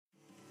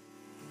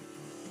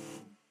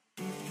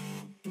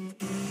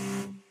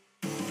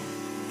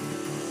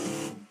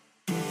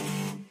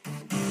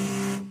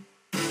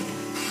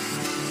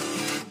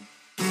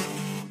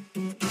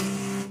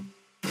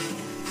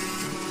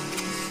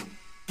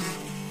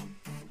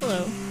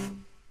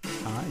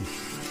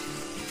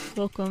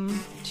Welcome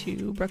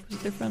to Breakfast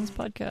with Your Friends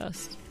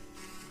podcast.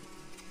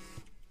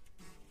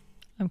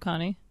 I'm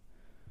Connie.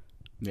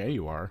 Yeah,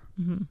 you are.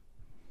 Mm-hmm.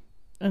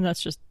 And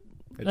that's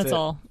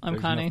all. I'm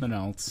There's Connie. Nothing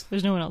else.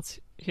 There's no one else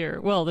here.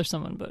 Well, there's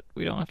someone, but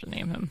we don't have to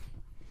name him.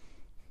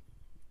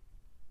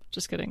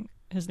 Just kidding.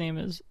 His name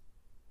is...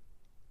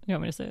 You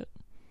want me to say it?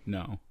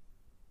 No.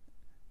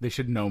 They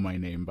should know my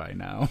name by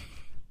now.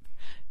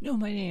 Know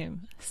my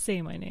name.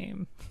 Say my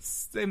name.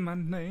 Say my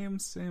name,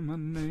 say my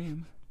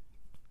name.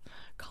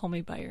 Call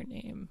me by your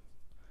name.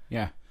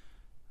 Yeah.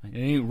 It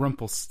ain't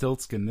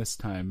Rumpelstiltskini this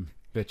time,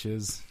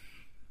 bitches.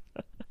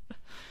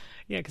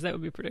 Yeah, because that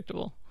would be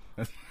predictable.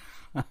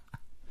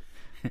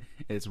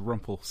 It's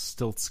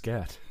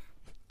Rumpelstiltskat.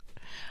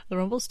 The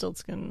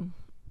Rumpelstiltskin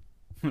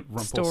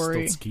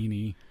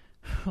Rumpelstiltskini.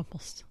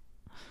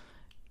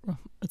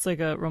 It's like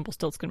a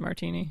Rumpelstiltskin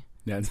martini.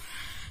 Yeah.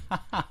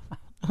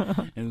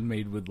 It's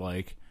made with,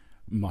 like,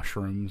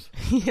 mushrooms.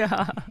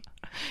 Yeah.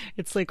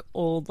 It's like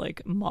old,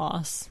 like,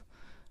 moss,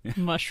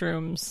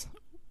 mushrooms,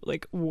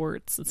 like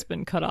warts that's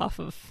been cut off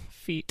of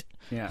feet.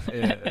 Yeah.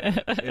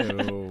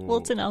 Ew. Well,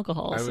 it's an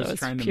alcohol, so it's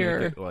trying pure.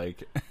 to make it,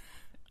 like,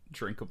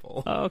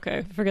 drinkable. Oh,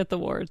 okay. Forget the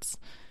warts.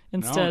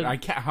 Instead, No, I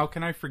can't. How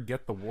can I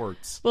forget the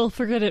warts? Well,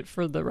 forget it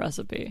for the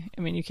recipe.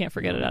 I mean, you can't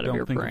forget it out of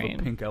your Don't brain. think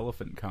of a pink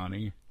elephant,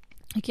 Connie.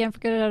 You can't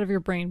forget it out of your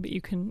brain, but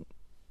you can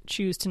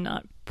choose to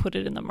not put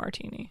it in the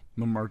martini.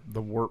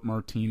 The wart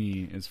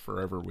martini is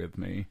forever with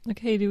me. Like,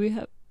 hey, do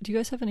you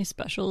guys have any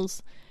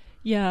specials?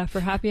 Yeah, for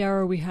happy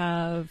hour we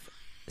have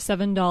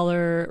 $7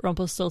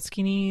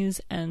 Rumpelstiltskinis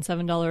and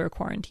 $7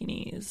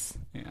 Quarantinis.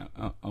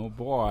 Yeah. Oh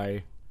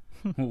boy.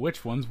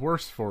 Which one's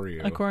worse for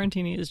you? A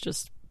Quarantini is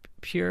just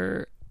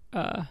pure.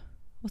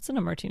 What's in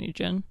a martini?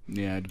 Gin?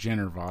 Yeah, gin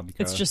or vodka.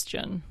 It's just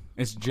gin.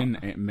 It's gin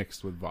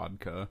mixed with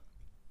vodka.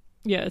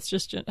 Yeah, it's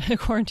just gin. A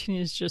Quarantini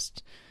is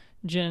just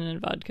gin and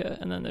vodka,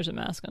 and then there's a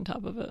mask on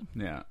top of it.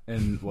 Yeah,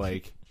 and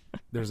like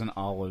there's an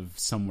olive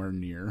somewhere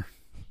near.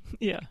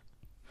 Yeah.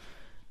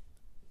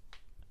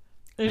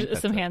 There's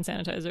some hand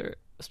sanitizer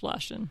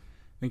splashed in.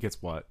 I think it's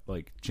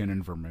like gin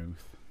and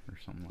vermouth or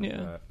something like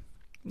that.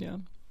 Yeah.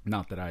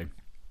 Not that I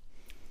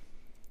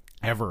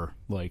ever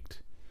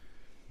liked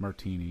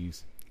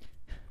martinis.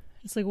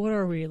 It's like, what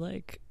are we,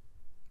 like,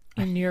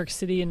 in New York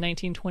City in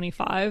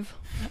 1925?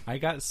 I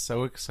got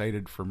so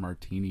excited for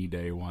Martini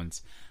Day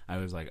once. I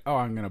was like, oh,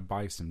 I'm going to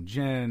buy some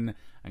gin.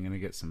 I'm going to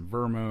get some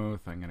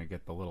vermouth. I'm going to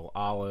get the little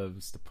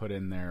olives to put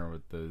in there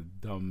with the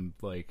dumb,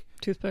 like...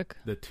 Toothpick?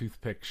 The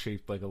toothpick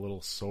shaped like a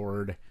little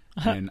sword.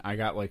 And I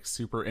got, like,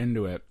 super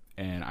into it.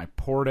 And I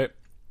poured it.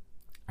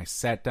 I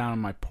sat down on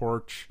my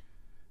porch.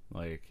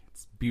 Like,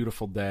 it's a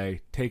beautiful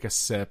day. Take a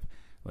sip.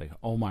 Like,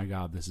 oh my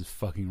god, this is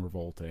fucking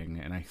revolting.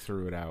 And I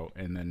threw it out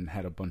and then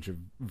had a bunch of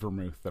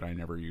vermouth that I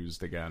never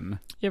used again.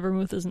 Yeah,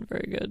 vermouth isn't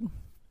very good.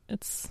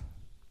 It's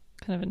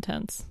kind of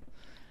intense.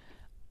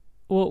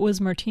 What was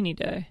Martini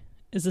Day?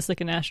 Is this like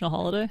a national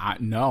holiday?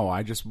 No,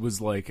 I just was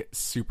like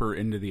super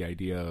into the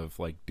idea of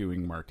like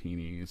doing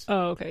martinis.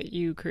 Oh, okay.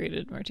 You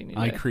created Martini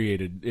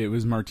Day. It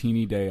was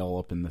Martini Day all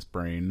up in this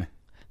brain.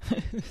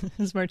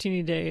 This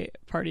Martini Day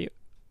party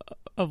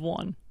of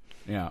one.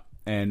 Yeah.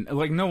 And,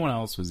 like, no one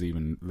else was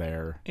even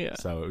there. Yeah.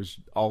 So it was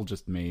all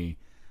just me.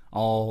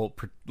 All,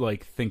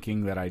 like,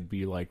 thinking that I'd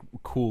be, like,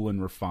 cool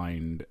and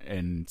refined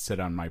and sit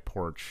on my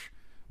porch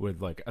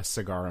with, like, a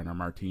cigar and a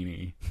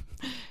martini.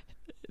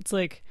 It's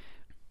like,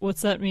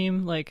 what's that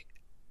meme? Like,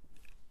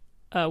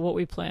 what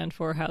we planned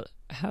for, how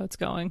it's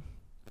going.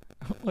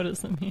 What does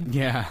that mean?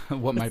 Yeah.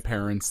 What my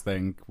parents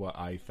think, what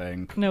I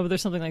think. No, but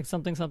there's something like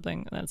something,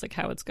 and then it's like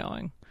how it's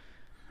going.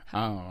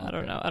 Oh. Okay.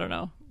 I don't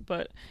know.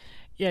 But,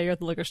 yeah, you're at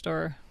the liquor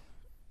store.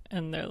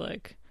 And they're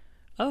like,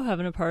 oh,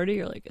 having a party?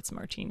 You're like, it's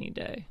Martini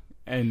Day.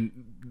 And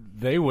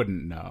they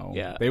wouldn't know.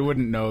 Yeah. They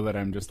wouldn't know that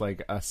I'm just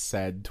like a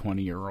sad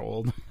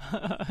 20-year-old.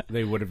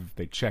 They would have if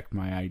they checked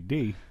my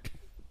ID.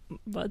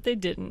 But they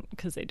didn't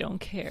because they don't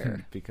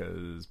care.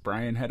 Because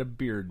Brian had a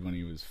beard when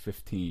he was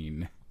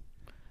 15.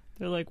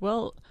 They're like,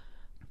 well,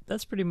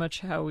 that's pretty much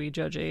how we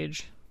judge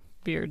age.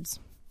 Beards.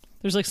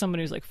 There's like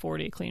somebody who's like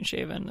 40, clean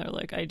shaven. They're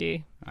like,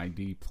 ID.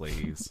 ID,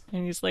 please.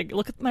 And he's like,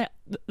 look at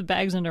the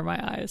bags under my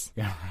eyes.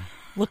 Yeah.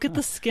 Look at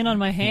the skin on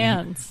my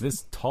hands.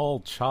 This tall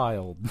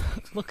child.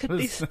 Look at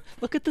these.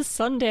 Look at the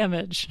sun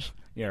damage.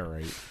 Yeah,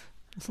 right.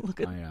 Look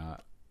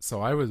at.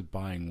 So I was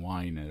buying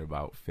wine at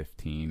about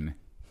 15.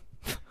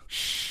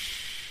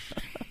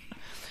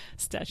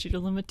 Statute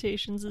of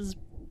limitations is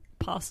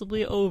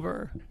possibly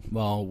over.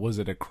 Well, was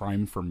it a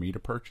crime for me to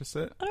purchase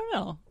it? I don't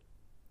know.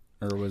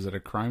 Or was it a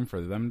crime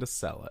for them to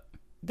sell it?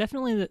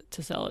 Definitely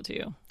to sell it to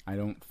you. I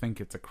don't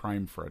think it's a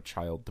crime for a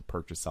child to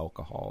purchase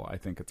alcohol. I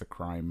think it's a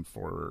crime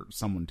for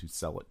someone to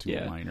sell it to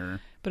a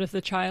minor. But if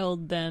the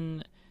child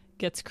then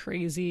gets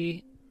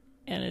crazy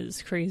and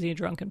is crazy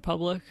drunk in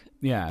public,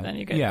 then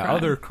you get crime.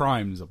 Other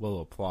crimes will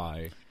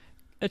apply.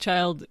 A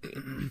child...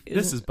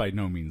 This is by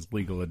no means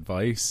legal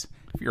advice.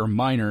 If you're a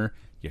minor,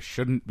 you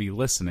shouldn't be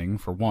listening,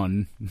 for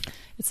one.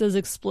 It says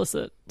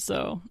explicit,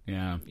 so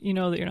yeah, you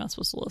know that you're not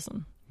supposed to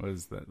listen. What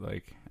is that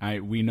like?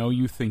 We know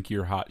you think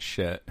you're hot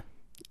shit.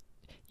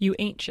 You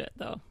ain't shit,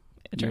 though,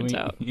 it turns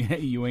out. Yeah,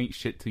 you ain't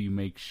shit till you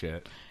make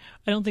shit.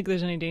 I don't think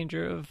there's any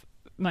danger of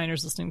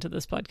minors listening to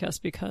this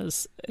podcast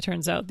because it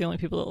turns out the only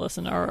people that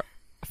listen are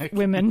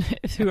women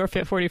who are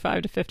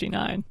 45 to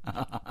 59.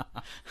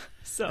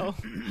 So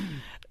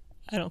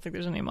I don't think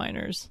there's any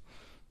minors.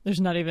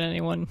 There's not even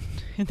anyone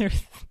in their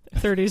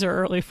 30s or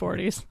early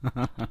 40s.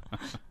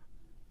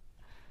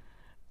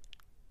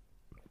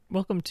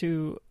 Welcome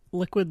to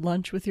Liquid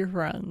Lunch with your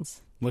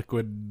friends.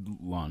 Liquid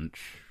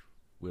lunch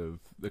with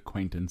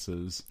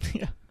acquaintances.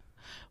 Yeah.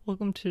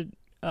 Welcome to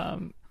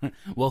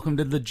welcome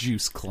to the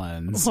juice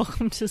cleanse.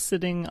 Welcome to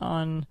sitting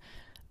on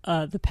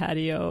the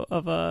patio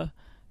of a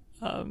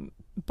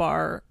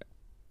bar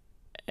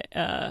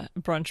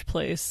brunch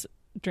place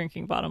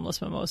drinking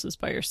bottomless mimosas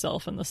by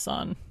yourself in the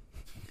sun.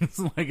 It's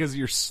like as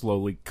you're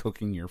slowly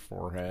cooking your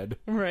forehead.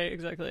 Right,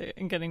 exactly.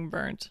 And getting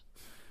burnt.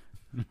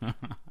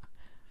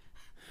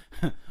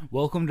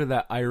 Welcome to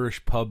that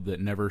Irish pub that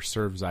never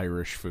serves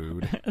Irish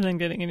food. And then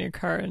getting in your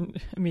car and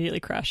immediately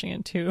crashing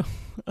into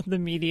the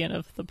median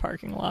of the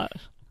parking lot.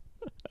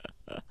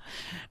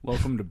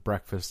 Welcome to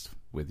Breakfast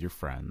with Your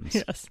Friends.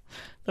 Yes.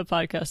 The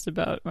podcast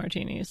about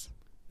martinis.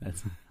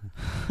 That's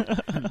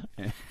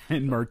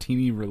and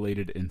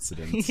martini-related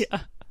incidents.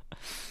 Yeah.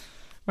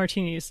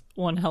 Martinis,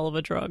 one hell of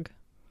a drug.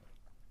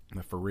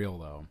 For real,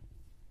 though.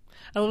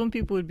 I love when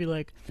people would be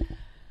like,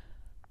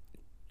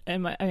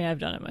 and I've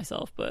done it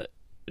myself, but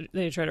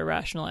they try to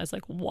rationalize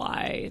like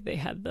why they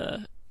had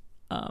the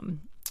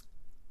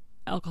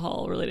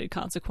alcohol-related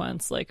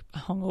consequence, like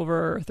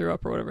hungover or threw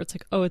up or whatever. It's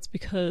like, oh, it's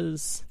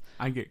because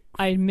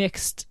I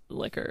mixed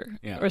liquor,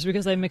 or it's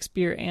because I mixed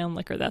beer and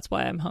liquor. That's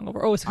why I'm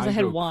hungover. Oh, it's because I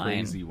had wine. I go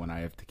crazy when I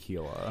have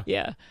tequila.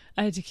 Yeah,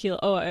 I had tequila.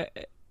 Oh,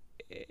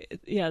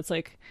 yeah. It's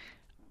like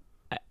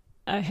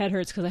I head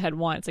hurts because I had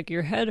wine. It's like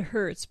your head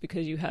hurts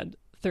because you had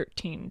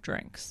 13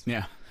 drinks.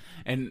 Yeah,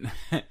 and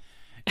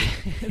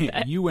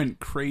you went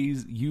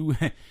crazy. You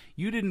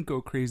didn't go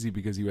crazy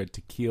because you had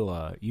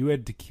tequila. You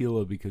had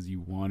tequila because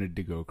you wanted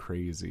to go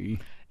crazy.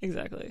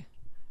 Exactly.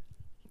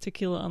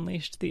 Tequila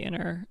unleashed the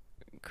inner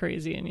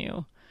crazy in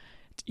you.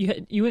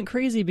 You went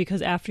crazy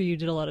because after you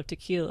did a lot of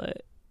tequila,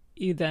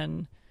 you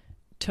then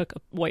took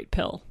a white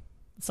pill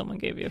someone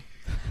gave you.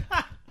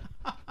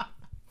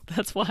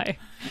 That's why.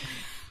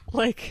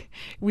 Like,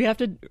 we have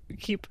to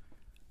keep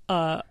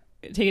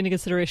take into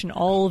consideration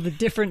all of the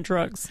different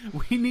drugs.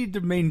 We need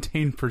to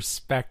maintain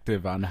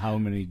perspective on how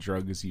many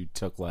drugs you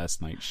took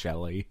last night,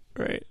 Shelley.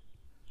 Right.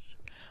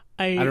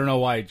 I don't know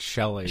why it's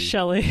Shelley.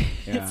 Shelley.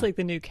 Yeah. It's like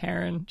the new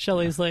Karen.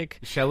 Shelley's like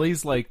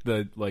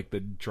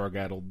the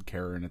drug-addled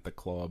Karen at the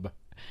club.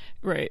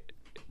 Right.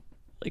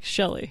 Like,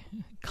 Shelley,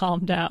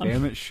 calm down.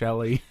 Damn it,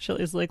 Shelley.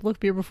 Shelley's like, look,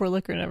 beer before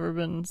liquor, never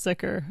been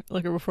sicker.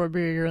 Liquor before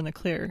beer, you're in the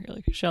clear. You're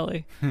like,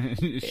 Shelley.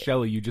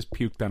 Shelley, you just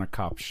puked on a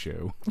cop's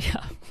shoe.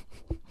 Yeah.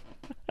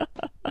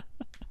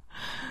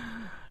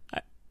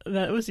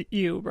 That was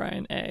you,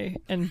 Brian A.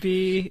 And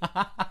B.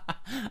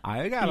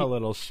 I got a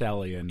little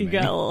Shelley in me. You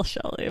got a little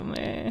Shelley in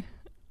me.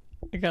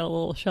 I got a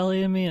little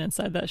Shelley in me, and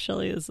inside that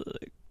Shelley is a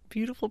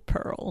beautiful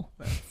pearl.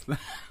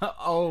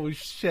 Oh,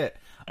 shit.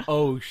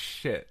 Oh,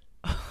 shit.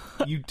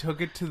 You took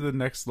it to the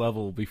next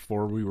level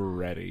before we were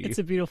ready. It's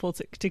a beautiful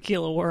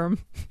tequila worm.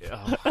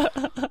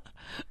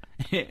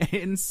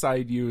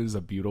 Inside you is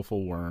a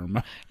beautiful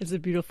worm. It's a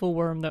beautiful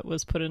worm that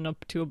was put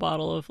into a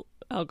bottle of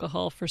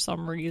alcohol for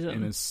some reason.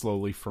 And is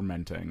slowly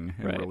fermenting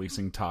and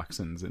releasing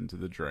toxins into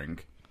the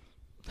drink.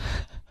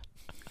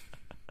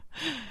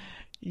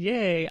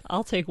 Yay,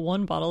 I'll take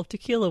one bottle of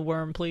tequila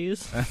worm,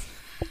 please.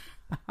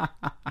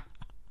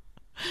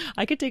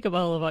 I could take a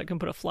bottle of vodka and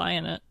put a fly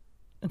in it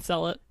and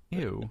sell it.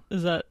 Ew.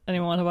 Is that,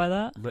 anyone want to buy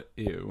that?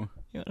 Ew.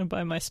 You want to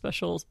buy my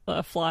special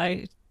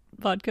fly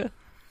vodka?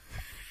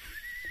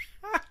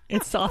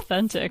 It's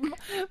authentic.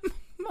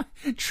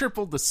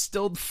 Triple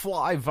distilled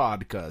fly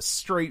vodka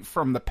straight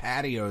from the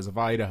patios of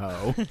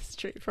Idaho.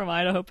 Straight from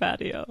Idaho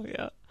patio,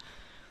 yeah.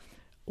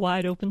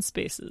 Wide open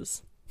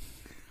spaces.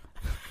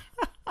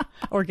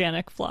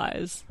 Organic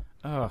flies.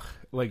 Ugh.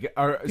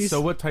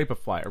 So what type of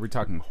fly? Are we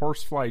talking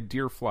horse fly,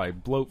 deer fly,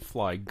 bloat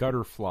fly,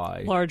 gutter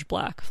fly? Large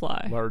black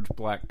fly. Large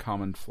black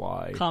common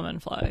fly. Common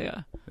fly,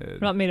 yeah. We're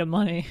not made of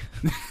money.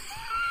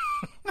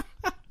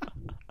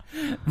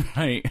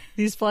 Right.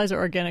 These flies are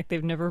organic.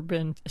 They've never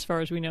been, as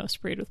far as we know,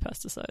 sprayed with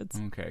pesticides.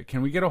 Okay.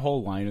 Can we get a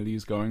whole line of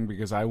these going?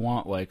 Because I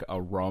want like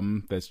a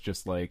rum that's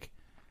just like...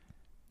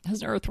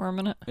 Has an earthworm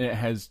in it? It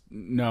has,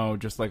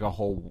 just like a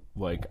whole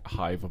like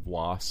hive of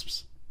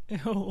wasps.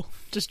 Ew.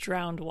 Just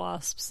drowned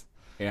wasps.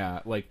 Yeah,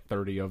 like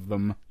 30 of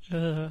them.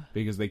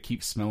 Because they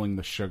keep smelling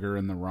the sugar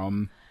in the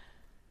rum.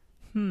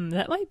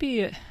 That might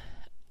be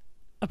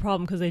a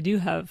problem because they do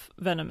have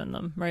venom in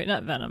them, right?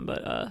 Not venom,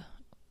 but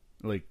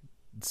like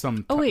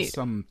some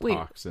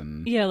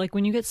toxin. Yeah, like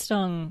when you get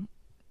stung,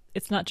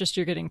 it's not just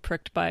you're getting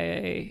pricked by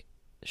a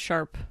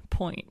sharp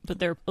point, but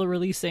they're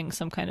releasing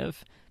some kind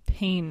of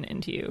pain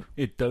into you.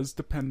 It does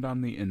depend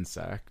on the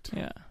insect.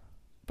 Yeah.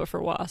 But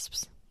for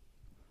wasps.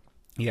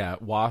 Yeah,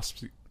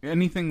 wasps,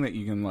 anything that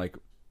you can like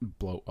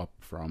blow up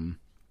from.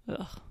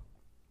 Ugh.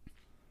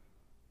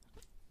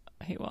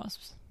 I hate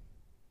wasps.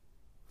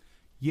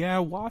 Yeah,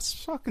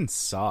 wasps fucking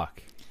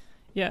suck.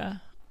 Yeah.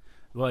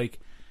 Like,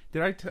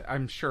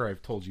 I'm sure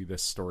I've told you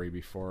this story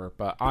before,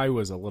 but I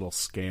was a little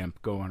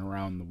scamp going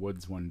around the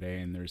woods one day,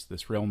 and there's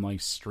this real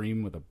nice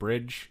stream with a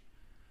bridge,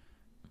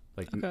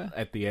 like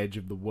at the edge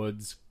of the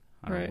woods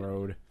on a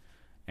road.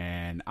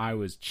 And I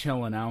was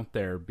chilling out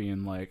there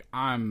being like,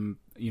 I'm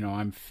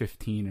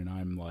 15 and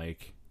I'm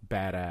like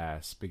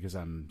badass because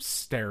I'm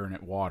staring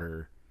at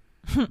water.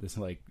 This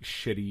like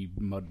shitty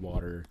mud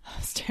water.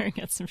 Staring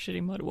at some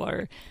shitty mud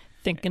water.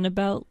 Thinking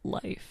about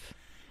life.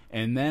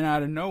 And then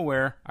out of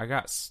nowhere, I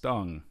got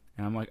stung.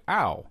 And I'm like,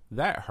 ow,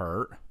 that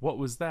hurt. What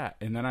was that?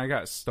 And then I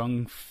got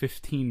stung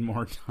 15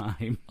 more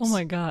times. Oh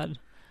my God.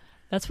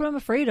 That's what I'm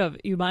afraid of.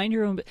 You mind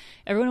your own...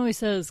 Everyone always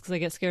says, because I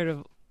get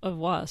scared of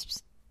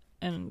wasps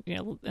and,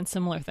 and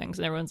similar things.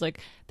 And everyone's like,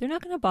 they're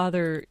not going to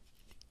bother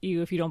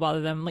you if you don't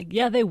bother them. I'm like,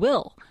 yeah, they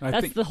will.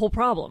 That's the whole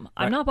problem.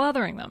 I'm not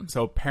bothering them.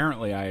 So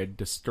apparently I had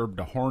disturbed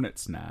a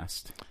hornet's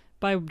nest.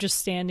 By just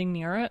standing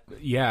near it?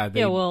 Yeah.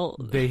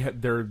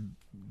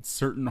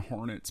 Certain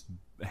hornets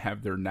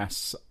have their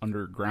nests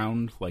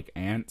underground like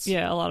ants.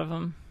 Yeah, a lot of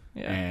them.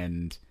 Yeah.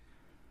 And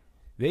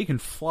they can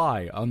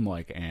fly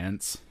unlike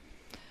ants.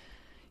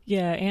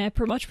 Yeah, and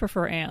I much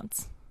prefer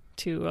ants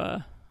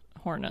to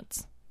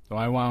hornets. So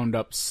I wound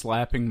up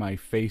slapping my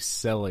face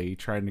silly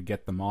trying to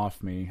get them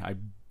off me. I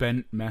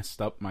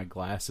messed up my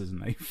glasses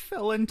and I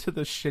fell into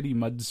the shitty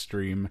mud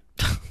stream.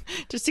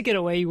 Just to get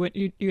away,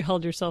 you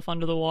held yourself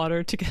under the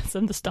water to get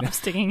them to stop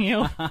stinging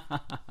you.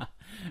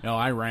 No,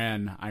 I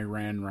ran,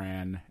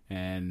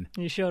 and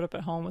you showed up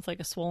at home with like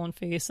a swollen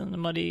face and the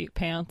muddy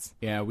pants.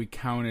 Yeah, we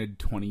counted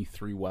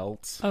 23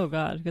 welts. Oh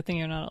God, good thing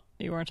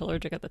you weren't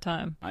allergic at the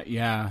time.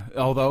 Yeah,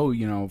 although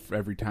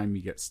every time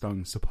you get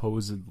stung,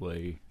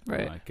 supposedly,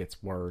 it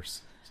gets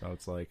worse. So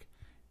it's like,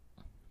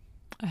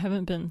 I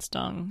haven't been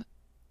stung,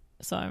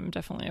 so I'm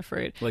definitely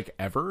afraid. Like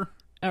ever?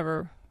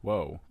 Ever.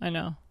 Whoa. I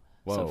know.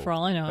 Whoa. So for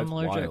all I know, I'm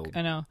allergic. Wild.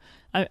 I know.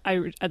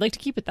 I'd like to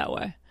keep it that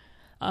way.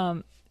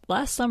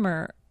 Last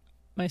summer,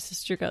 my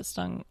sister got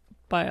stung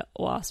by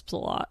wasps a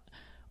lot.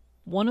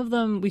 One of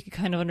them, we could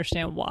kind of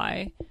understand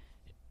why,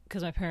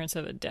 because my parents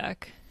have a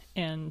deck,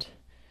 and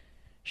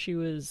she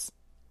was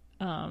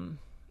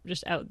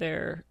just out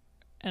there,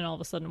 and all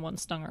of a sudden one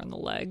stung her on the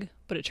leg.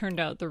 But it turned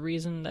out the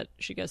reason that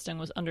she got stung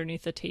was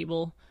underneath the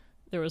table.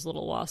 There was a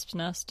little wasp's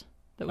nest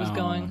that was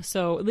going.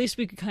 So at least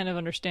we could kind of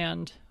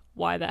understand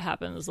why that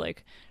happens.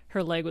 Like,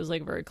 her leg was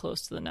like very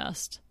close to the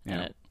nest,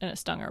 and it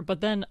stung her. But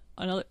then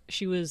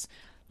she was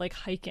like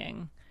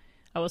hiking.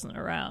 I wasn't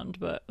around,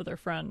 but with her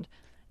friend,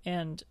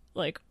 and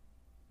like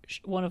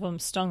one of them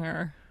stung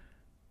her,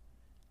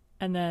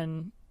 and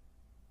then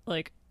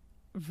like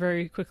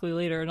very quickly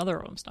later another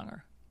of them stung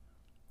her.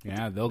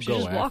 Yeah, they'll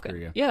go after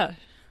you. Yeah.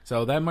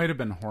 So that might have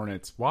been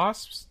hornets.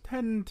 Wasps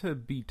tend to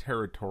be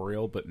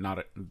territorial, but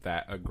not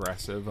that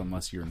aggressive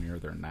unless you're near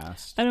their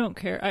nest. I don't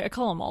care. I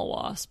call them all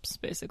wasps,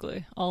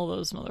 basically. All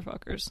those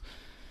motherfuckers.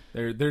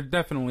 There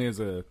definitely is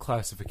a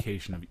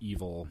classification of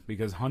evil,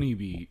 because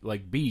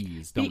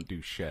bees don't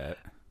do shit.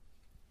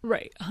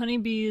 Right.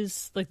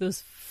 Honeybees, like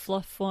those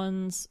fluff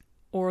ones,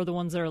 or the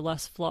ones that are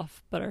less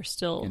fluff but are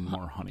still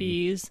more honey.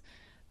 Bees,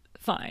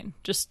 fine.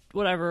 Just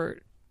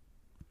whatever.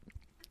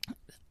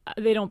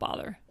 They don't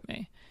bother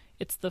me.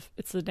 It's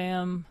the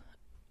damn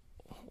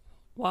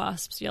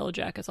wasps, yellow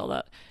jackets, all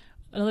that.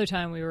 Another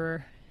time we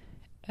were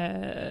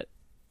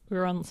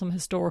on some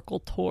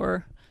historical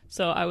tour,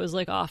 so I was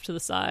like off to the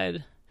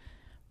side.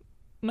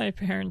 My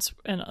parents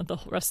and the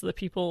rest of the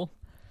people,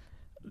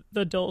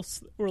 the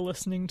adults, were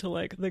listening to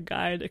like the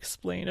guide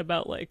explain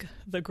about like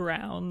the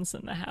grounds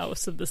and the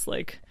house of this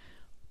like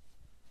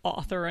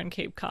author on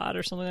Cape Cod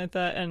or something like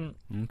that. And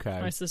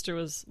my sister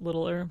was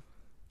littler.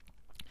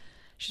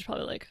 She's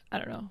probably like, I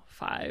don't know,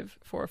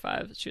 4 or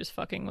 5. She was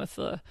fucking with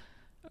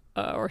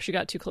or she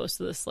got too close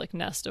to this like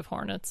nest of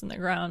hornets in the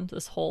ground,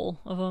 this hole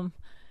of them.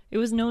 It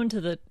was known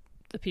to the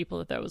people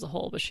that there was a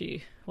hole, but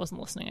she wasn't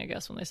listening, I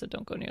guess, when they said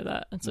don't go near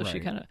that. And so she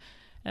kind of,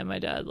 and my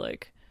dad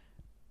like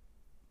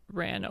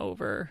ran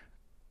over,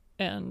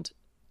 and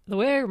the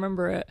way I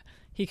remember it,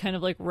 he kind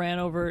of like ran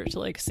over to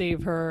like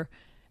save her,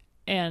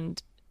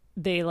 and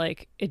they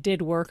like, it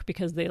did work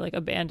because they like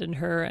abandoned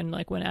her and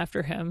like went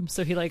after him.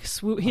 So he like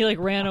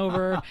ran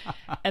over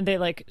and they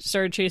like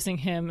started chasing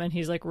him, and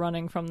he's like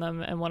running from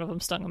them, and one of them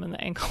stung him in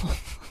the ankle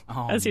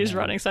as he was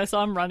running. So I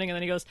saw him running, and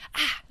then he goes,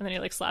 ah, and then he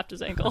like slapped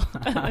his ankle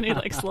and then he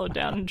like slowed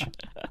down.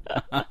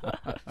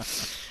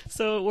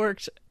 So it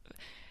worked.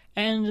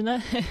 And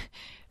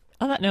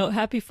on that note,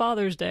 happy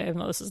Father's Day. I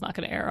know this is not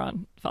going to air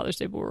on Father's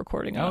Day, but we're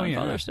recording on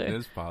Father's Day. It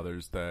is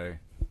Father's Day.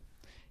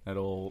 That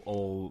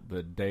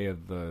the day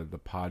of the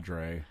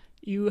Padre.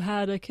 You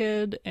had a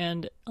kid,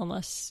 and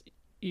unless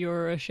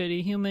you're a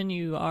shitty human,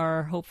 you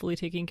are hopefully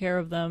taking care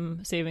of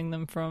them, saving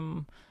them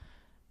from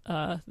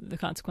the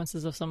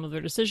consequences of some of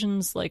their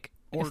decisions. Like,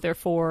 if they're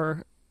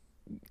 4,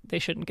 they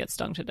shouldn't get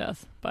stung to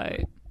death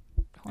by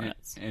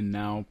hornets. And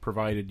now,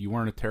 provided you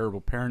weren't a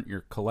terrible parent,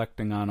 you're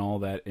collecting on all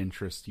that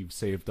interest you've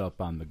saved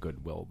up on the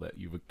goodwill that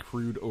you've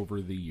accrued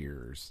over the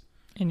years.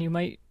 And you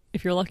might,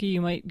 if you're lucky,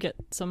 you might get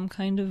some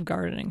kind of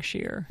gardening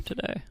shear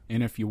today.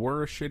 And if you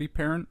were a shitty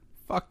parent,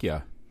 fuck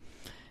ya.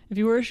 If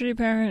you were a shitty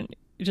parent,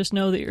 just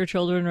know that your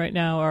children right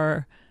now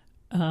are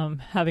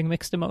having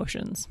mixed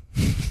emotions.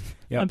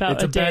 Yeah, about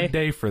it's a day. bad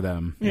day for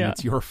them, and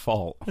it's your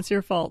fault. It's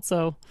your fault.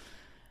 So,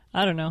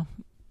 I don't know.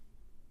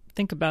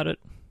 Think about it.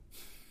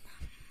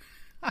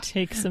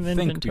 Take some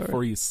inventory. Think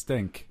before you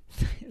stink.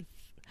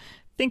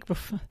 Think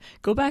before.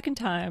 Go back in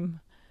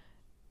time.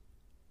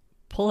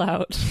 Pull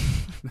out.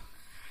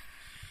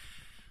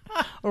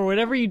 Or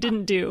whatever you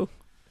didn't do.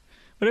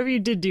 Whatever you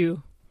did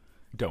do.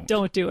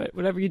 Don't do it.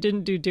 Whatever you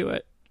didn't do, do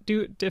it.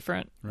 Do it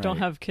different. Right. Don't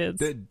have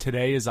kids.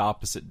 Today is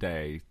opposite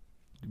day,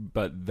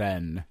 but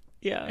then.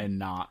 Yeah. And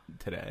not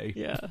today.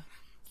 Yeah.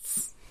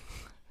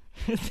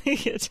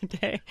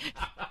 Today.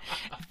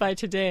 By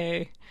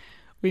today,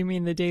 we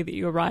mean the day that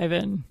you arrive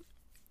in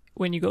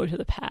when you go to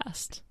the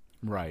past.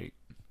 Right.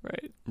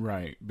 Right.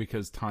 Right.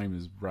 Because time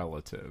is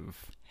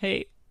relative.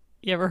 Hey,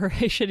 you ever heard,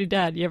 hey, shitty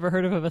dad, you ever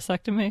heard of a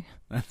vasectomy?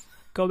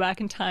 Go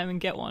back in time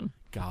and get one.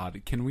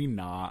 God, can we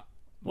not?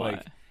 What?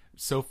 Like,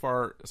 so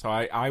far, so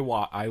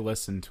I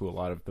listen to a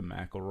lot of the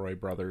McElroy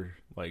brother,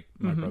 like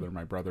my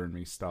brother and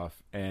me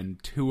stuff,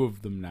 and two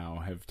of them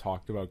now have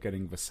talked about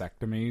getting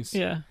vasectomies.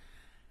 Yeah.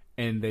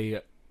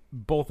 And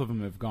both of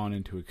them have gone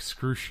into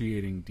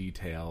excruciating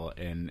detail,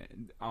 and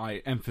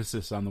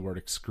emphasis on the word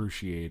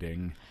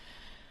excruciating.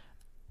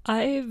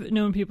 I've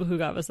known people who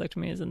got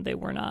vasectomies, and they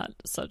were not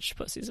such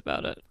pussies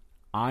about it.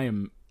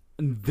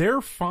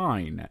 They're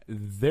fine.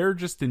 They're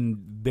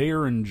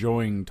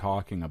enjoying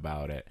talking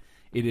about it.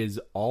 It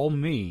is all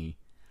me.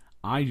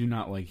 I do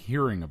not like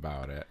hearing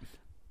about it.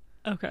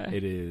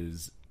 Okay.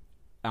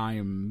 I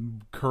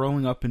am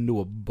curling up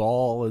into a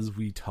ball as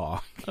we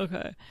talk.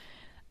 Okay.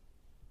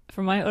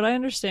 From what I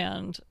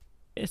understand,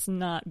 it's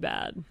not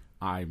bad.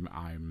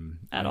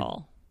 At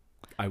all.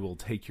 I will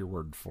take your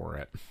word for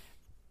it.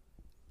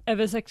 A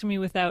vasectomy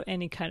without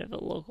any kind of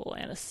a local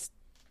and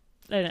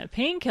a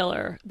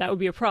painkiller, that would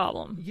be a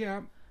problem.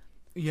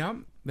 Yeah,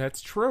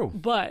 that's true.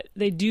 But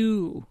they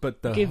do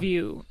give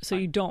you so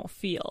you don't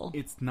feel.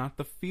 It's not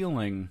the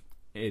feeling.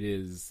 It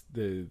is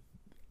the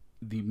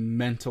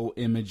mental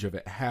image of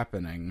it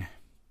happening.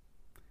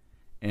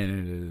 And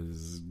it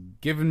is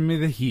giving me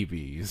the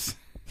heebies.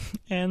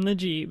 And the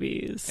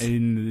jeebies.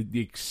 And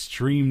the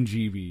extreme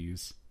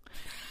jeebies.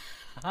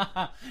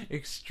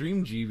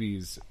 Extreme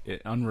jeebies,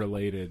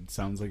 unrelated,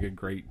 sounds like a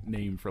great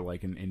name for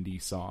like an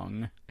indie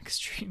song.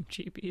 Extreme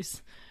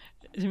jeebies.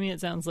 To me,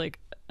 it sounds like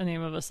a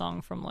name of a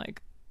song from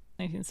like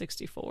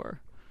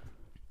 1964.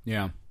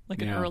 Yeah.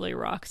 Like an early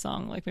rock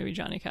song, like maybe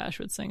Johnny Cash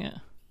would sing it.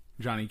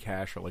 Johnny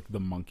Cash or like the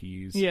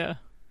Monkees. Yeah.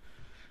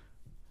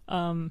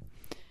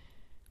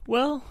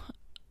 Well,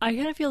 I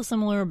kind of feel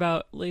similar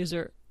about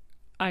laser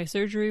eye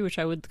surgery, which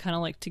I would kind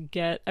of like to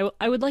get.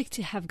 I would like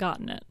to have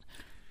gotten it.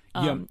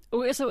 So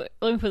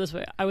let me put it this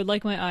way. I would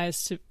like my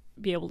eyes to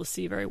be able to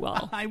see very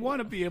well. I want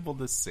to be able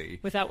to see.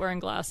 Without wearing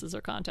glasses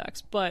or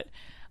contacts. But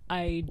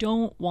I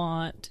don't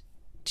want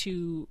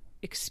to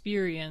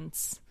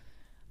experience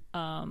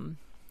my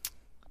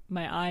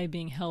eye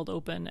being held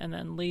open and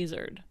then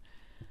lasered.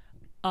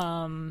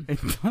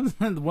 It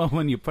doesn't, well,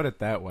 when you put it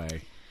that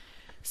way.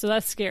 So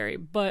that's scary.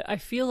 But I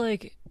feel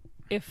like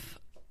if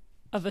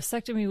a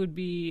vasectomy would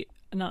be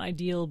not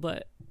ideal,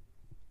 but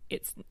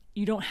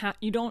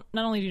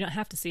not only do you not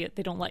have to see it,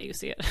 they don't let you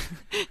see it.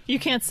 You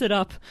can't sit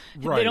up.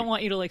 Right. They don't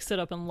want you to like sit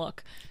up and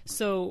look.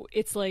 So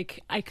it's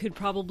like I could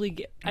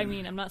probably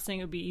I'm not saying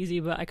it would be easy,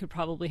 but I could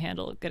probably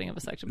handle getting a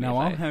vasectomy. Now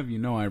I'll have you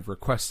know I've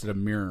requested a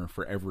mirror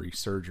for every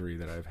surgery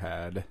that I've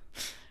had.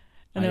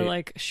 And they're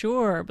like,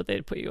 sure, but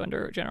they'd put you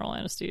under general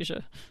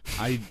anesthesia.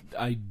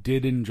 I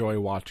did enjoy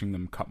watching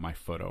them cut my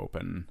foot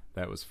open.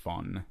 That was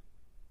fun.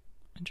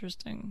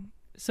 Interesting.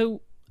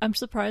 So I'm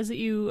surprised that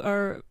you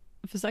are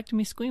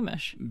vasectomy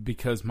squeamish.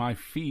 Because my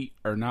feet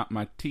are not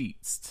my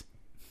teats.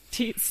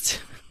 Teats.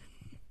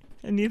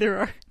 And neither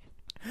are.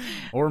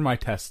 Or my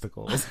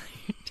testicles.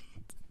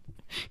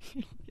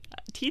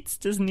 Teats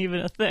isn't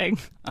even a thing.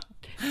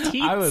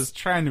 Teats. I was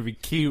trying to be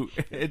cute.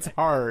 It's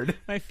hard.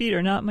 My feet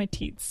are not my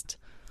teats.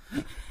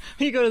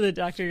 You go to the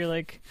doctor, you're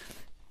like,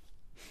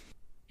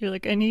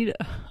 I need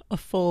a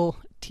full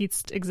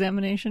teats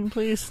examination,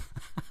 please.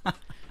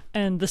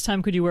 And this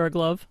time, could you wear a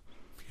glove?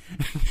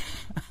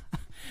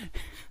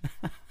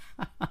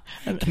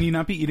 Can you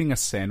not be eating a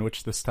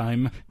sandwich this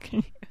time?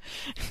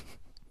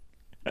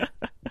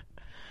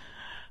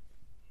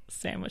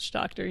 Sandwich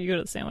doctor. You go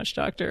to the sandwich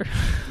doctor.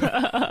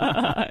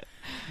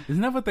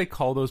 Isn't that what they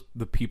call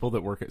the people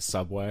that work at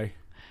Subway?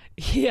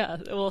 Yeah,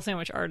 well,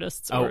 sandwich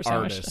artists. Or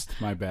sandwich, artist.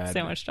 My bad.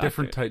 Sandwich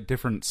doctor.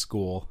 Different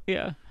school.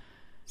 Yeah.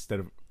 Instead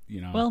of,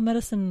 Well,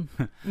 medicine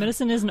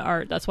is an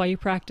art. That's why you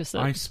practice it.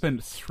 I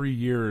spent 3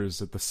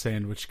 years at the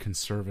Sandwich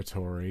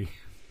Conservatory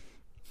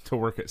to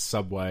work at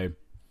Subway.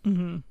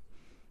 Mm-hmm.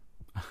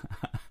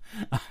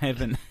 I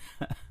haven't.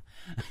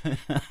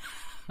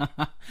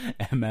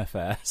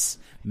 MFS,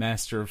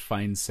 Master of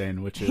Fine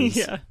Sandwiches.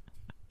 Yeah.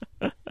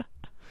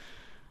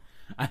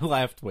 I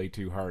laughed way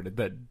too hard at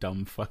that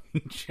dumb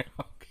fucking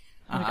joke.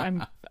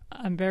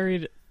 I'm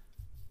buried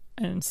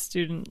in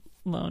student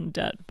loan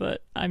debt,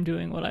 but I'm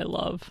doing what I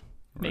love,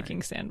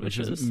 making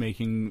sandwiches. Which is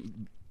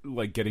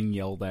getting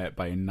yelled at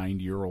by a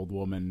 90-year-old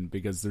woman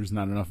because there's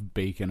not enough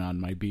bacon on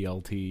my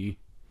BLT.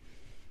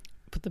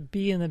 Put the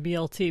B in the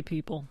BLT,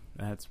 people.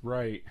 That's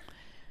right.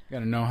 You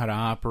gotta know how to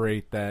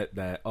operate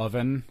that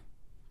oven.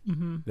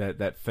 Mm-hmm.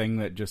 That thing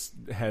that just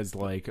has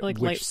like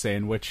which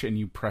sandwich, and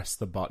you press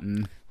the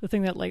button. The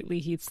thing that lightly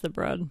heats the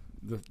bread.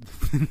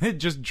 It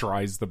just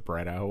dries the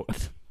bread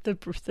out. the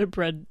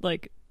bread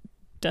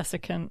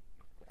desiccant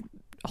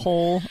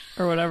hole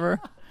or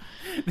whatever.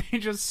 They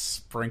just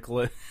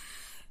sprinkle it.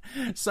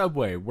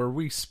 Subway, where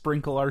we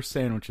sprinkle our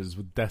sandwiches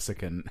with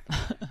desiccant.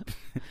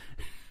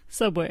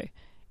 Subway,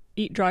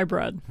 eat dry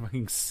bread.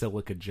 Fucking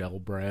silica gel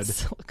bread.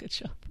 Silica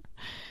gel.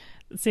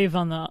 Save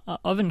on the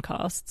oven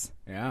costs.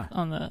 Yeah.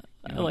 On the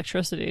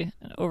electricity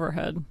and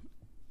overhead.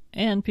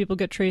 And people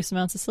get trace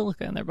amounts of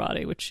silica in their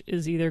body, which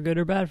is either good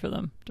or bad for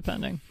them,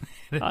 depending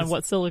on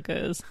what silica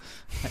is.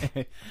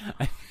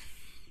 I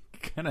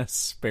gonna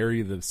spare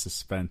you the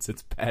suspense.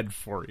 It's bad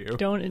for you.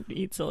 Don't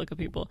eat silica,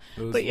 people.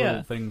 Those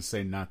little things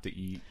say not to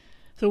eat.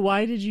 So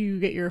why did you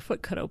get your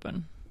foot cut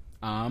open?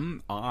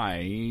 Are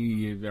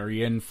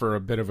you in for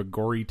a bit of a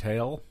gory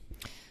tale?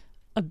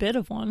 A bit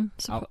of one,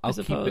 I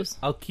suppose.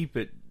 I'll keep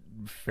it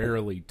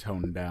fairly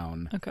toned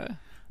down. Okay.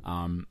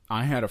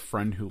 I had a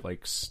friend who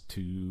likes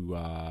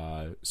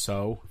to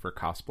sew for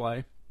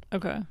cosplay.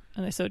 Okay.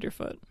 And they sewed your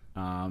foot?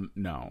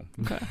 No.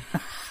 Okay.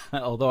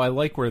 Although I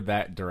like where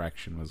that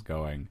direction was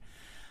going.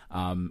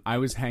 I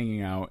was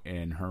hanging out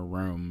in her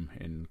room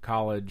in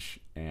college,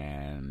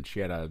 and she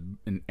had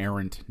an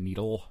errant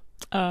needle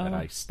that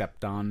I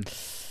stepped on.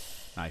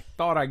 I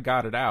thought I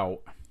got it out.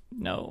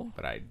 No.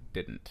 But I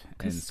didn't.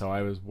 And so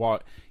I was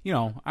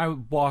I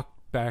would walk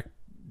back,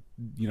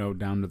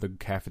 down to the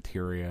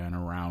cafeteria and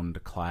around to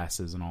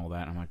classes and all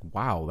that. And I'm like,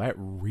 wow, that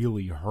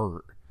really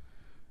hurt.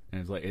 And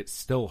it's like, it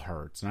still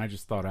hurts. And I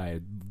just thought I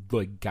had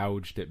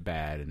gouged it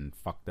bad and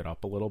fucked it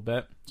up a little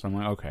bit. So I'm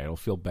like, okay, it'll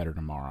feel better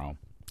tomorrow.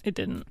 It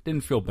didn't.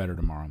 Didn't feel better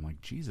tomorrow. I'm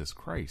like, Jesus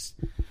Christ.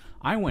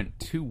 I went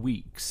 2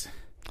 weeks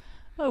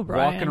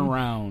walking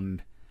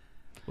around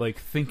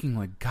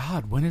thinking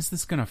God, when is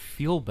this going to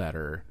feel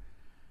better?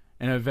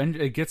 And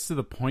eventually it gets to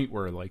the point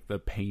where the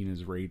pain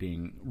is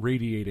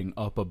radiating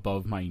up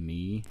above my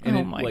knee.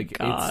 And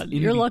God.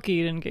 You're lucky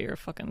you didn't get your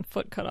fucking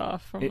foot cut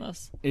off from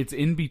this. It's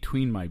in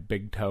between my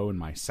big toe and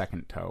my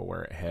second toe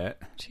where it hit.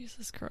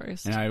 Jesus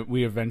Christ. And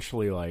we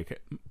eventually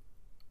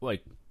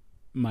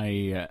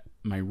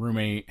my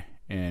roommate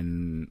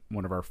and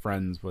one of our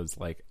friends was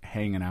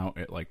hanging out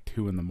at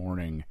 2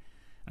 a.m.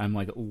 I'm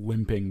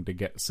limping to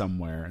get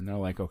somewhere, and they're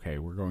like, okay,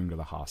 we're going to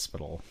the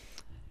hospital.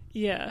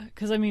 Yeah,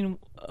 because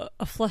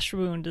a flesh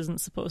wound isn't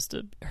supposed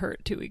to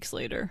hurt 2 weeks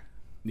later.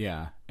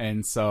 Yeah,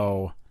 and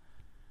so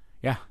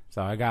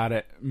I got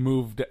it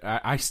moved.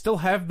 I still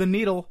have the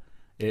needle.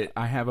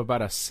 I have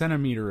about a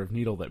centimeter of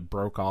needle that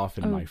broke off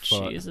in my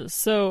foot. Jesus.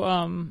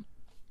 So,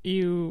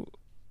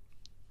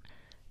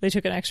 they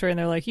took an x-ray and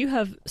they're like, you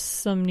have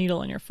some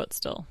needle in your foot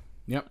still.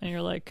 Yep. And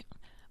you're like,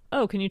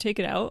 oh, can you take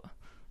it out?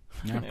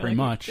 Yeah, pretty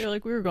much. They're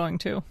like, we were going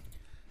to.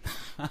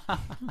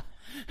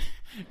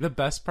 The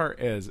best part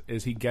is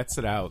he gets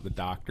it out, the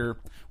doctor.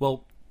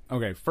 Well,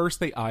 okay,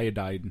 first they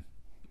iodine,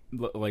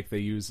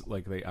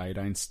 they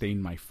iodine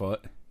stain my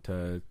foot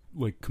to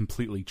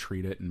completely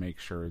treat it and make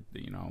sure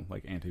that,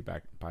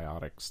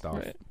 antibiotic stuff.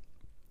 Right.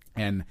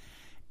 And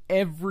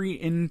every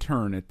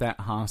intern at that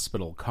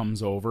hospital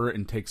comes over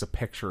and takes a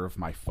picture of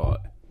my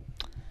foot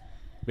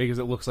because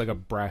it looks like a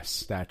brass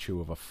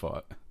statue of a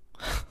foot.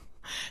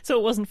 So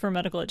it wasn't for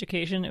medical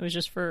education, it was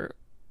just for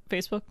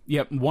Facebook?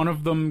 Yep, one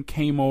of them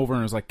came over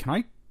and was like, can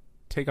I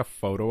take a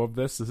photo of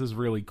this? This is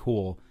really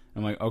cool.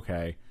 I'm like,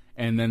 okay.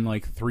 And then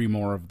 3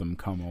 more of them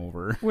come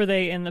over. Were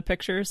they in the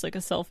pictures, a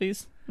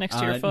selfies next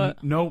to your foot?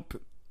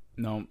 Nope.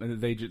 No,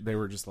 they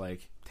were just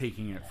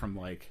taking it from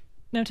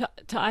No, to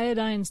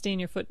iodine stain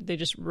your foot, they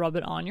just rub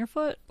it on your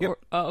foot? Yep.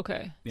 Oh,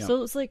 okay. Yep.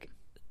 So it's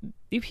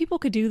you people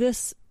could do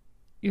this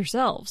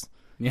yourselves.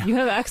 Yeah. You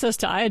have access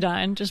to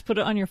iodine, just put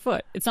it on your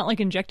foot. It's not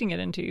injecting it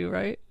into you,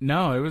 right?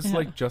 No, it was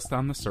just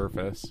on the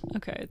surface.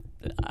 Okay.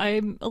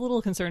 I'm a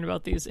little concerned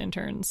about these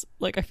interns.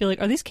 I feel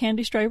are these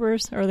candy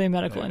stripers or are they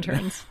medical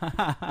interns?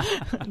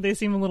 They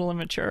seem a little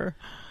immature.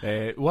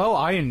 Well,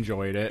 I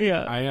enjoyed it.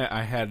 Yeah.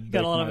 I had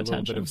got a lot of little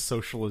attention. bit of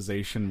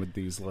socialization with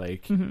these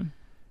mm-hmm.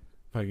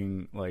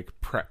 fucking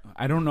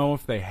I don't know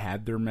if they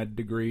had their med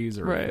degrees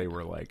or if they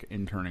were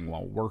interning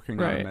while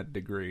working on a med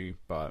degree,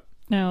 but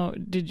now,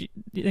 did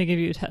they give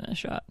you a tetanus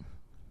shot?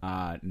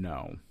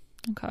 No.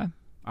 Okay.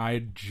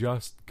 I'd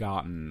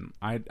gotten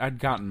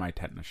my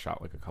tetanus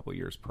shot a couple of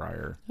years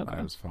prior. Okay.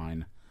 I was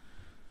fine.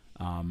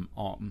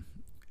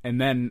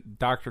 And then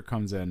doctor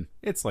comes in.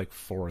 It's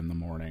 4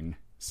 a.m,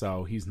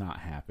 so he's not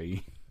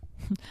happy.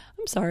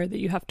 I'm sorry that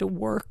you have to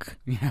work.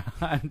 Yeah,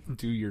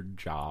 do your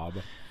job.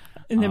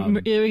 In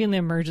the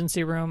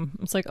emergency room,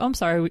 it's oh, I'm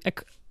sorry.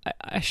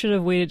 I should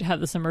have waited to have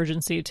this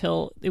emergency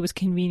till it was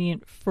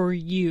convenient for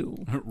you.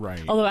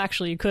 Right. Although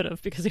actually you could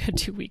have, because you had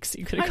 2 weeks, so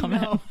you could have come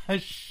in.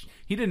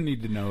 He didn't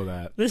need to know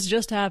that. This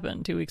just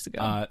happened 2 weeks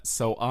ago.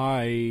 So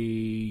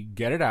I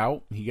get it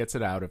out. He gets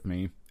it out of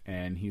me,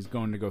 and he's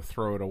going to go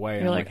throw it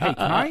away. You're I'm like, hey,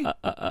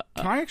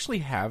 can I actually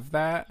have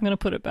that? I'm going to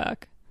put it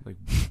back. Like,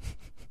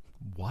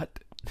 what?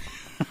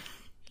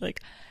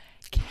 Like,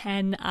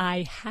 can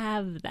I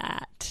have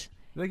that?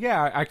 Like,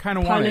 yeah, I kind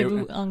of want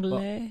Parlez-vous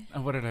anglais?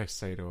 Well, what did I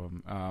say to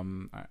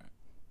him?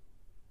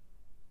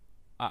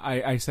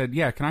 I said,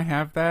 yeah, can I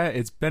have that?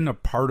 It's been a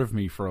part of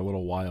me for a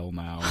little while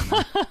now.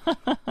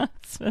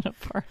 It's been a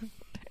part of me.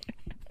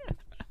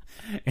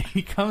 And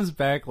he comes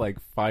back like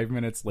 5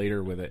 minutes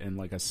later with it in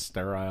like a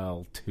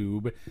sterile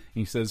tube. And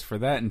he says, for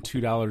that and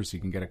 $2, you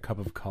can get a cup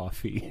of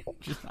coffee.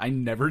 I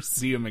never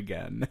see him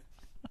again.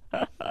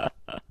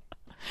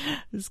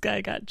 This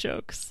guy got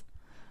jokes.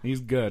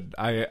 He's good.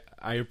 I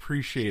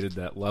appreciated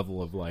that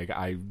level of like,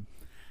 I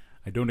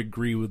don't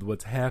agree with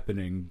what's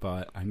happening,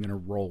 but I'm going to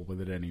roll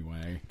with it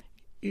anyway.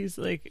 He's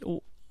like,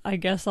 I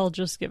guess I'll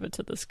just give it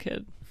to this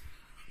kid.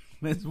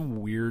 This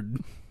weird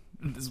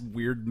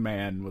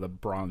man with a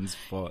bronze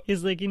foot.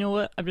 He's like, you know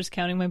what? I'm just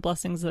counting my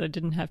blessings that I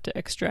didn't have to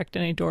extract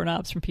any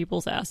doorknobs from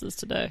people's asses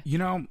today. You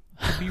know,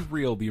 to be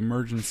real, the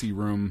emergency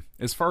room,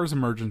 as far as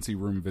emergency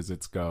room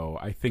visits go,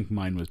 I think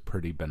mine was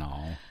pretty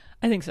banal.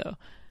 I think so.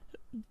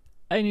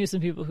 I knew some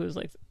people who was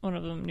like, one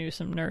of them knew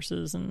some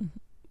nurses, and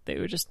they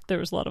would just, there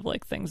was a lot of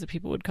like things that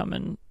people would come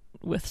in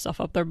with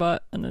stuff up their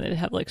butt, and then they'd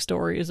have like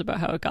stories about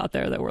how it got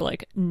there that were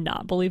like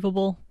not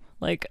believable.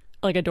 Like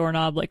a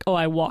doorknob, like, oh,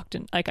 I walked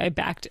in, like I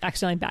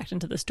accidentally backed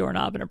into this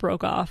doorknob and it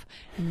broke off.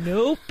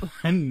 Nope.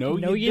 And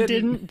no, you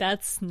didn't.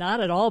 That's not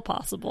at all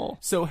possible.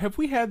 So have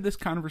we had this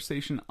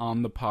conversation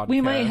on the podcast?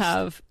 We might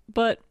have,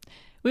 but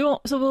we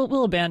won't. So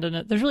we'll abandon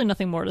it. There's really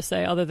nothing more to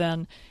say other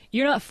than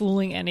you're not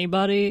fooling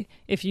anybody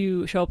if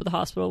you show up at the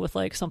hospital with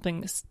like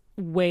something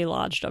way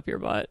lodged up your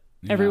butt.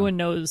 Yeah. Everyone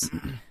knows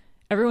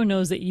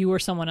that you or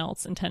someone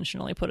else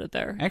intentionally put it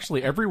there.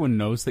 Actually, everyone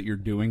knows that you're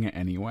doing it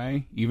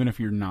anyway, even if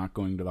you're not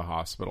going to the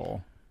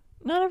hospital.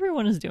 Not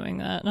everyone is doing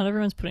that. Not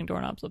everyone's putting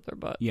doorknobs up their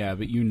butt. Yeah,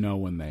 but you know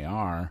when they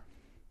are.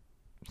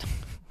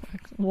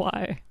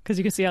 Why? Because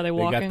you can see how they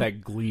walk. They got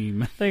that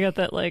gleam. They got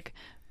that, like,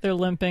 they're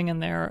limping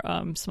and they're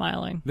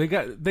smiling. They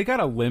got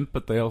a limp,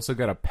 but they also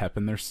got a pep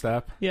in their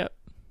step. Yep.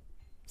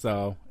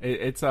 So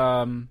it's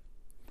they're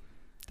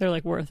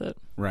like worth it.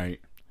 Right.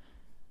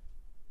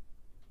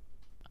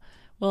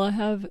 Well, I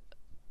have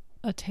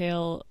a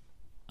tale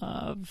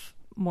of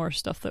more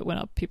stuff that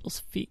went up people's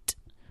feet.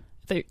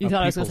 You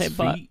thought I was going to say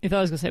butt. You thought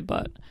I was going to say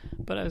butt,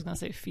 but I was going to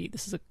say feet.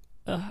 This is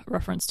a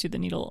reference to the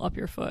needle up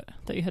your foot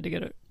that you had to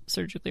get it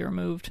surgically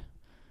removed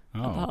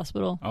at the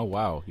hospital. Oh,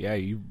 wow. Yeah,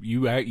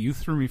 you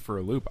threw me for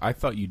a loop. I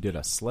thought you did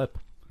a slip.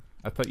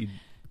 I thought you'd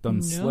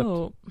done slip.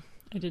 No,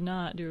 I did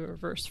not do a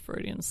reverse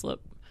Freudian slip.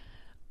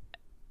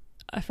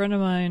 A friend of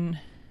mine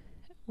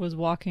was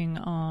walking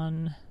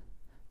on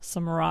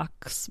some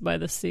rocks by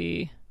the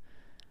sea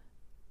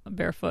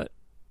barefoot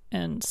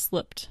and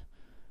slipped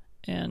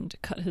and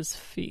cut his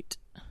feet.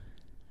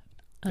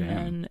 And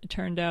then it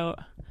turned out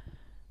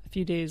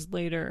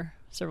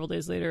several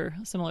days later,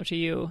 similar to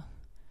you,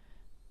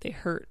 they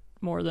hurt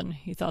more than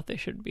he thought they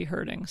should be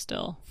hurting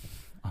still.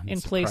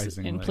 In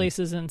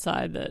places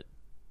inside that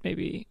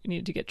maybe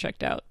needed to get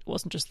checked out. It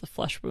wasn't just the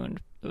flesh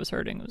wound that was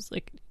hurting, it was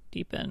like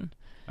deep in.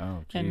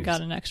 Oh, geez. And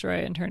got an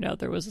x-ray and turned out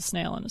there was a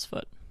snail in his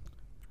foot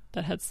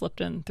that had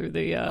slipped in through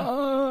the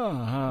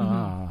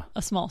a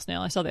small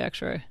snail. I saw the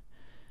x-ray.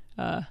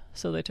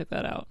 So they took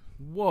that out.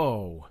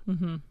 Whoa.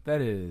 Mm-hmm.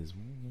 That is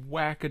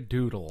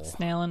whack-a-doodle.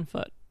 Snail in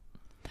foot.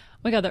 Oh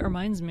my God, that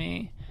reminds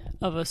me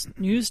of a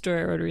news story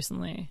I read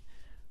recently.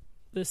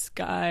 This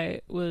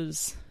guy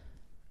was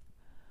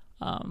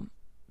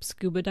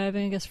scuba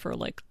diving, I guess, for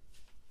like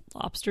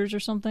lobsters or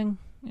something,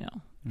 you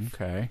know.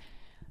 Okay.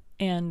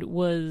 And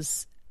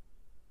was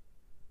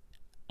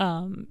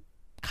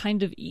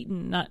kind of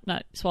eaten,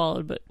 not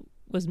swallowed, but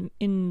was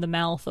in the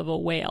mouth of a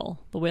whale.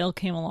 The whale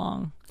came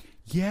along.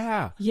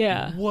 Yeah.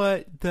 Yeah.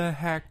 What the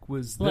heck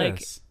was like,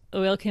 this?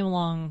 The whale came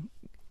along,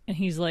 and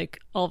he's like,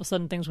 all of a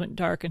sudden things went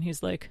dark, and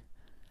he's like,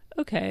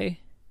 okay,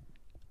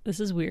 this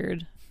is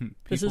weird.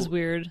 This is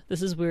weird.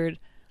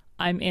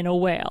 I'm in a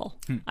whale.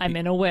 I'm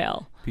in a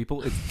whale.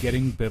 People, it's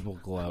getting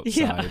biblical outside.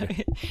 Yeah.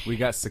 We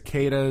got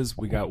cicadas.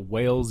 We got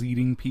whales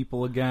eating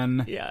people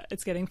again. Yeah,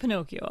 it's getting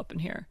Pinocchio up in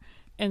here.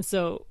 And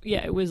so,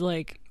 yeah, it was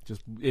like...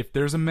 Just, if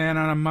there's a man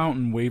on a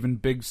mountain waving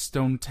big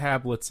stone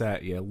tablets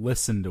at you,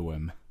 listen to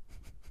him.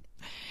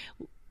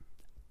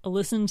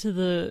 Listen to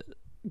the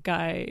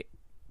guy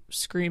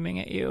screaming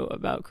at you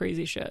about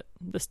crazy shit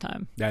this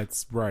time.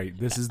 That's right.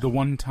 This is the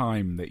one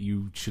time that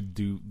you should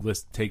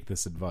take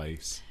this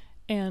advice.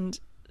 And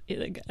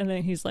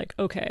then he's like,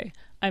 okay,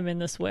 I'm in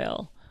this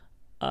whale.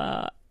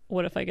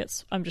 What if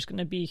I'm just going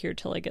to be here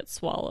till I get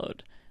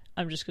swallowed.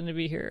 I'm just going to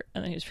be here.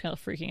 And then he's kind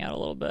of freaking out a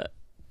little bit,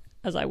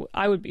 as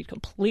I would be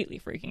completely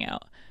freaking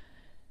out.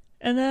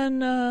 And then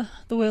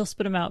the whale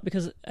spit him out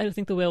because I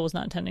think the whale was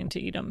not intending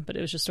to eat him, but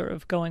it was just sort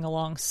of going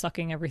along,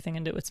 sucking everything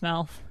into its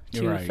mouth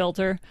to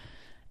filter.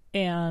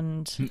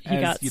 And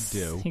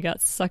he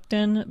got sucked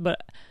in.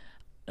 But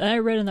I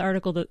read in the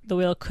article that the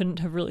whale couldn't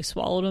have really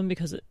swallowed him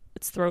because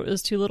its throat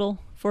is too little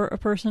for a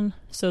person.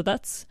 So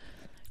that's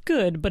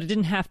good, but it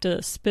didn't have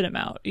to spit him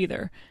out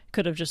either. It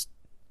could have just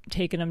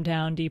taken him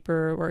down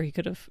deeper where he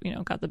could have,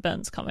 got the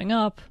bends coming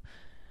up.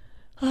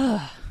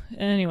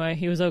 Anyway,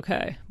 he was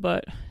okay,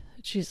 but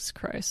Jesus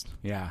Christ.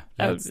 Yeah.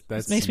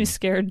 That makes me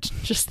scared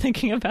just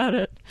thinking about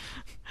it.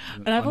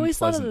 And I've always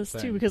thought of this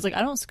too, because I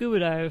don't scuba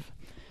dive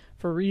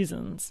for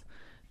reasons,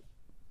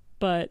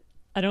 but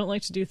I don't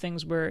like to do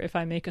things where if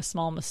I make a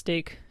small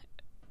mistake,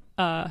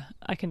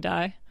 I can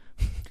die,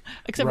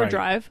 except for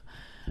drive.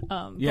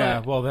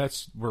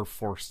 That's we're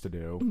forced to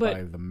do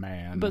by the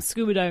man. But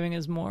scuba diving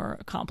is more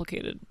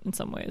complicated in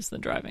some ways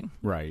than driving.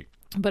 Right.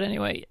 But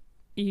anyway,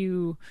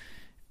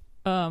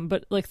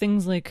 but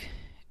things like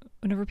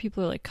whenever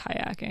people are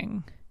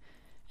kayaking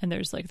and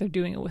there's they're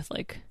doing it with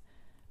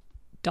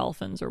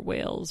dolphins or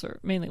whales or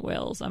mainly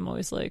whales, I'm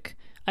always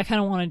I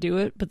kind of want to do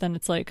it, but then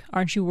it's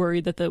aren't you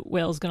worried that the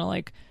whale's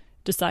going to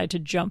decide to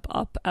jump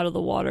up out of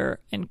the water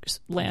and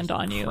land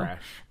on you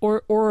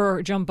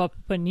or jump up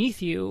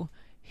beneath you,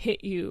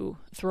 hit you,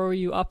 throw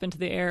you up into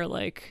the air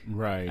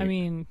right. I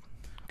mean,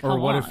 or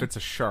what if it's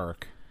a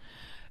shark?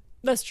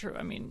 That's true.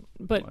 I mean,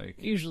 but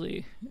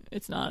usually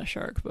it's not a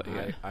shark. But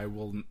yeah, I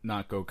will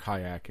not go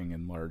kayaking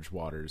in large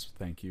waters.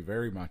 Thank you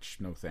very much.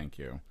 No, thank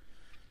you.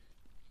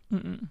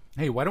 Mm-mm.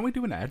 Hey, why don't we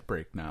do an ad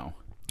break now?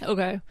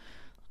 Okay.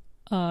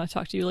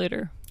 Talk to you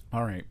later.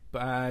 All right.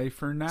 Bye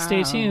for now.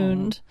 Stay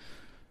tuned.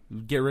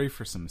 Get ready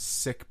for some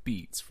sick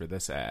beats for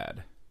this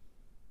ad.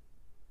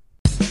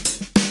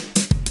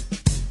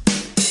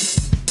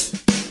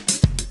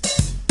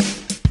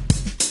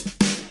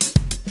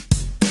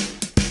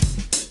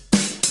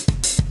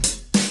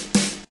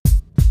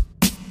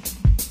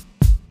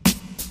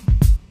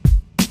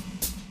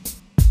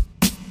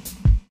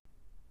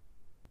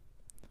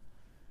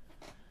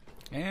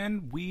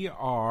 And we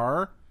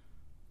are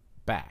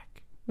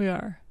back. We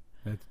are.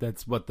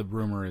 That's what the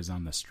rumor is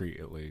on the street,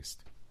 at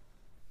least.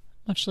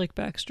 Much like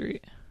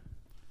Backstreet.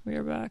 We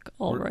are back.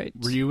 All right.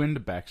 Were you into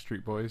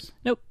Backstreet Boys?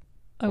 Nope.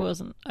 I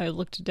wasn't. I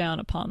looked down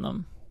upon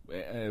them.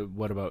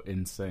 What about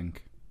NSYNC?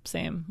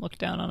 Same. Looked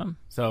down on them.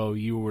 So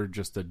you were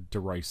just a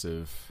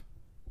derisive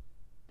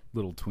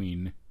little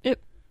tween. Yep.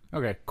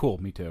 Okay, cool.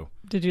 Me too.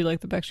 Did you like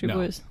the Backstreet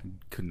Boys? I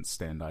couldn't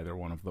stand either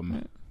one of them.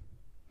 Right.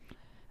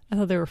 I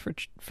thought they were for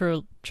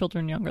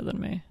children younger than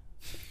me.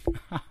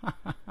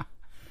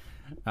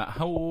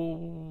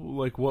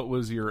 What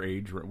was your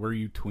age? Were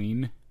you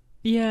tween?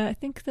 Yeah, I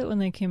think that when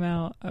they came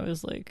out, I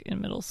was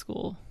in middle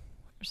school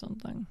or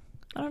something.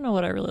 I don't know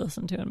what I really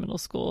listened to in middle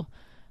school.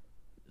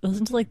 I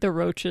listened to the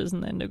Roaches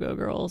and the Indigo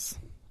Girls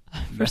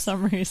for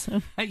some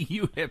reason.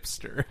 You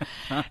hipster.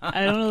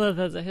 I don't know if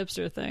that's a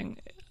hipster thing.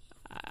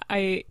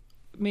 I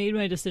made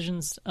my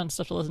decisions on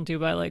stuff to listen to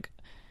by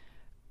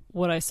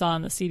what I saw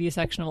in the CD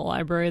section of the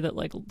library that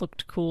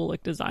looked cool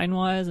design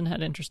wise and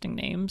had interesting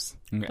names.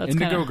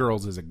 Indigo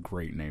Girls is a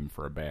great name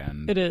for a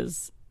band. It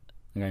is.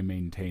 I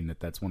maintain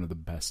that's one of the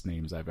best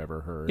names I've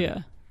ever heard.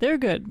 Yeah, they're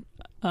good.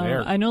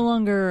 I no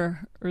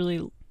longer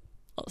really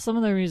some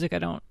of their music I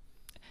don't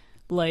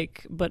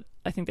like, but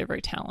I think they're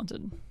very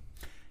talented.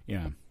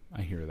 Yeah,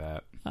 I hear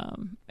that.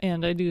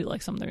 And I do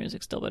like some of their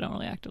music still, but I don't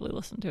really actively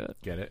listen to it.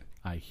 Get it?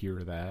 I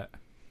hear that.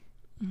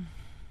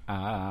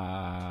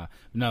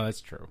 No,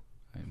 that's true.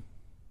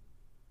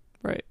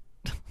 Right.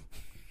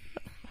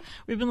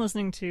 We've been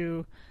listening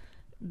to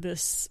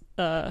this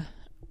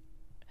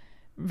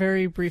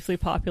very briefly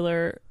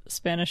popular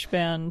Spanish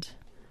band.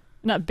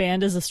 Not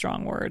band is a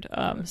strong word.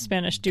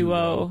 Spanish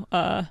duo.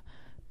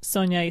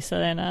 Sonia y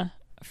Selena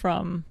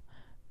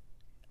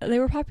they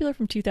were popular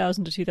from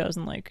 2000 to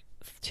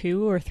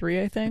 2002 or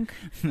 3, I think.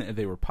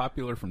 They were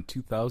popular from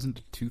 2000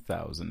 to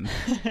 2000.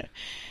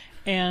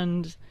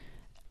 And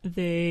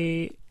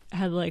they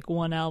had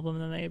one album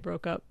and then they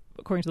broke up,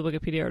 according to the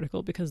Wikipedia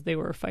article, because they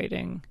were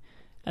fighting.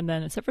 And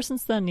then, ever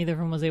since then, neither of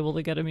them was able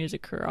to get a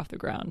music career off the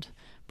ground.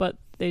 But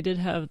they did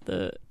have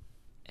the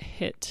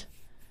hit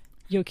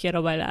Yo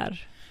Quiero Bailar.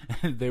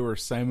 They were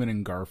Simon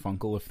and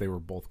Garfunkel if they were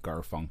both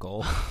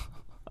Garfunkel.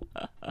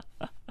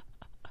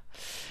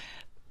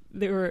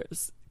 They were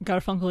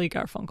Garfunkel y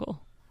Garfunkel.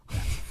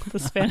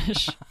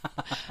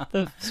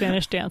 the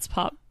Spanish dance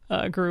pop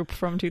group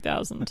from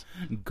 2000.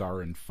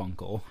 Gar and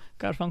Funkel.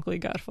 Garfunkel y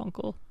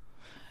Garfunkel.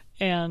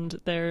 And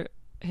their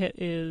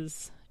hit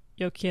is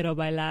Yo Quiero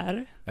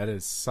Bailar. That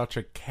is such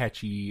a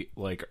catchy,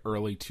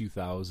 early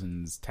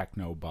 2000s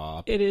techno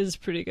bop. It is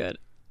pretty good.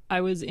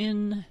 I was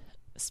in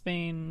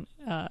Spain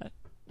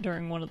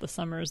during one of the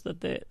summers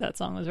that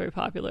song was very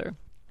popular,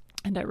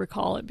 and I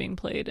recall it being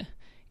played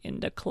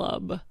in the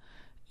club.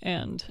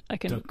 And I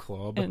can... The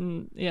club?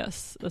 And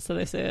yes, that's how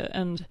they say it.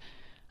 And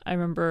I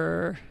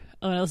remember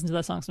when I listen to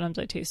that song, sometimes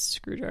I taste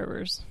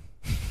screwdrivers.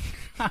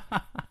 I'm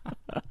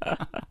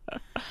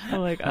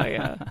like, oh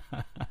yeah.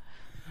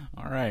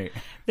 All right.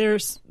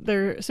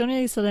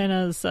 Sonia y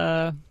Selena's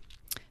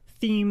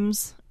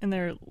themes and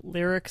their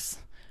lyrics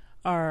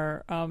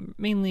are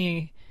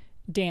mainly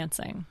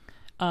dancing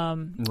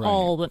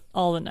all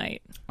the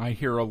night. I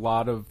hear a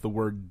lot of the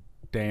word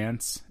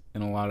dance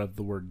and a lot of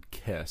the word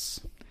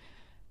kiss.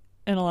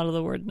 And a lot of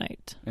the word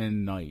night.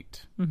 And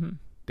night. Mm-hmm.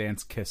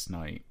 Dance, kiss,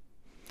 night.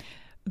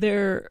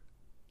 That's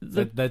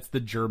the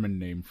German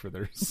name for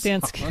their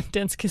song.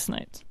 Dance, kiss,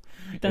 night.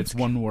 It's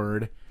one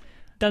word.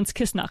 Dance,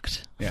 kiss,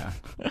 Nacht. Yeah.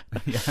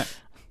 Yeah.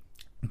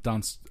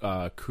 Dance,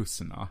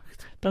 Kussnacht.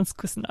 Dance,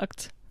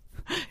 Kussnacht.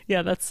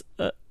 Yeah, that's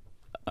a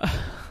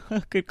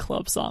good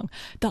club song.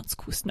 Dance,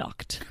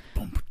 Kussnacht.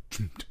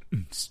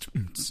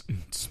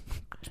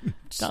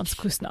 Dance,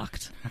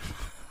 Kussnacht.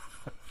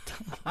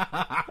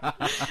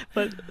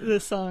 But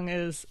this song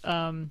is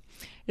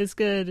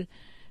good.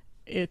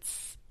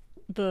 It's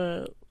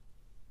the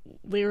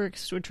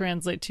lyrics would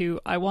translate to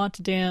 "I want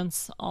to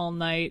dance all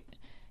night,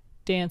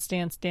 dance,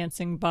 dance,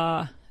 dancing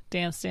ba,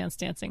 dance, dance,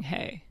 dancing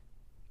hey."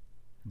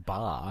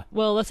 Ba.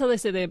 Well, that's how they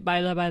say they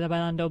baila, baila,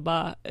 bailando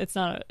ba. It's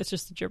not. It's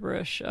just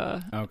gibberish.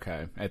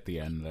 Okay, at the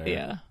end there.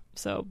 Yeah.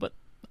 So, but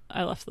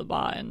I left the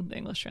ba in the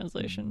English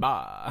translation.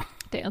 Ba.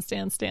 Dance,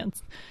 dance,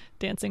 dance,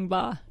 dancing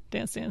ba,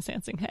 dance, dance,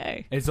 dancing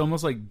hey. It's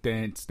almost like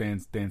dance,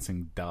 dance,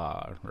 dancing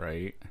da,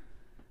 right?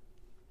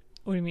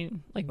 What do you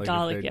mean? Like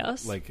da, like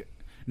yes?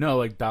 No,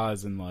 like da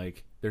as in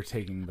like they're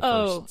taking the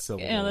first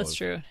syllable. Yeah, that's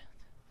true.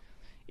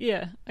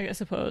 Yeah, I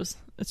suppose.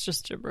 It's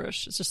just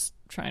gibberish. It's just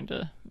trying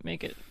to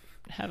make it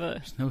have a...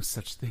 There's no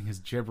such thing as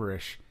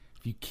gibberish.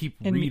 If you keep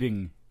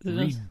reading,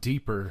 read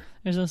deeper.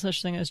 There's no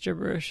such thing as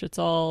gibberish. It's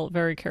all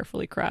very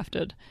carefully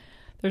crafted.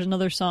 There's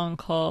another song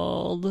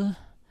called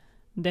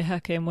Deja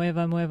que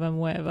mueva, mueva,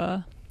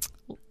 mueva.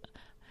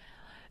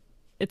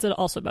 It's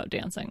also about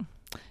dancing.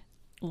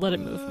 Let it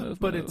move,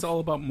 But move. it's all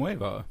about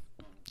mueva.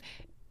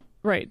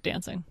 Right,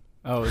 dancing.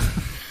 Oh.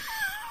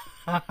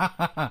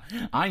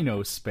 I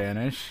know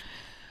Spanish.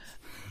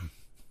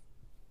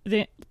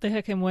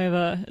 Deja que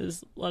mueva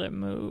is let it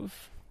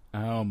move.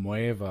 Oh,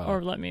 mueva.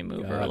 Or let me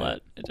move,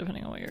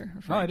 depending on what you're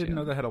referring to. I didn't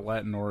know that had a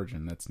Latin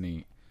origin. That's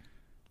neat.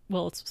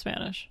 Well, it's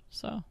Spanish,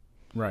 so...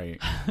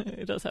 Right.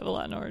 It does have a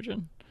Latin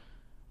origin.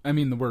 I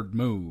mean, the word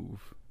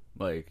move,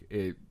 like,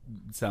 it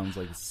sounds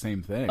like it's the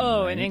same thing.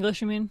 Oh, right? in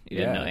English, you mean? You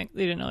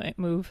didn't know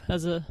move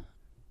has a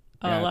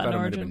Latin I thought it origin?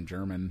 might have been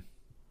German.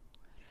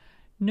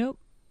 Nope.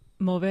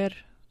 Mover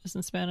is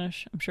in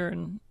Spanish. I'm sure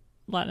in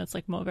Latin it's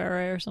like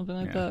movere or something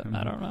like that.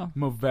 I don't know.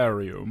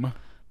 Movarium.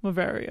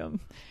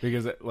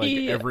 Because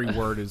every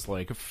word is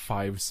like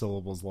 5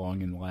 syllables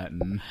long in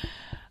Latin.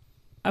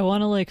 I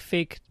want to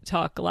fake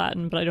talk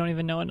Latin, but I don't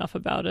even know enough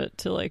about it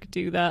to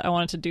do that. I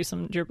wanted to do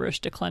some gibberish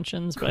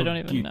declensions, but I don't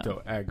even know.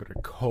 Cogito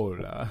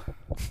agricola.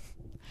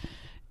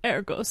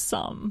 Ergo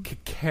sum.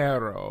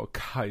 Cicero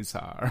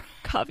Kaiser.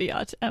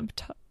 Caveat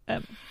emptor.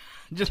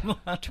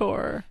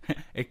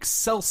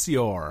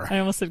 Excelsior. I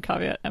almost said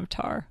caveat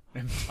emptor.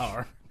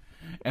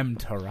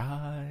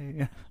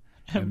 Emptorai.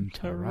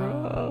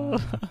 Emptoro.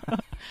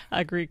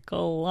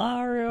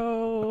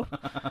 Agricolario.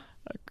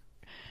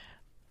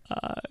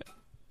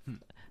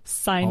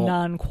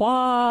 Sine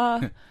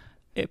qua.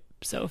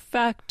 Ipso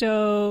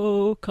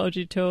facto.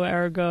 Cogito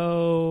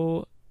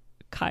ergo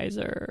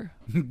Kaiser.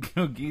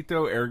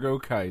 Cogito ergo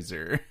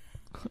Kaiser.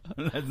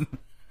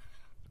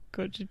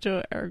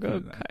 Cogito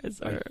ergo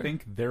Kaiser. I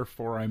think,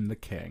 therefore, I'm the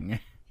king.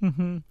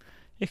 Mm-hmm.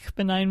 Ich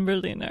bin ein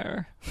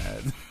Berliner.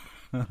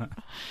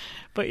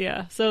 But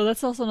yeah, so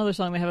that's also another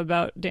song they have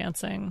about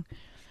dancing.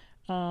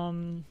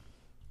 And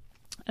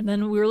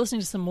then we were listening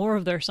to some more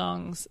of their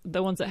songs,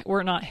 the ones that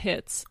were not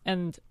hits,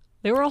 and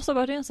they were also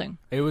about dancing.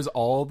 It was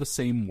all the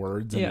same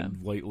words in a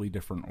slightly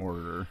different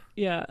order.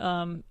 Yeah,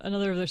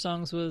 another of their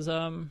songs was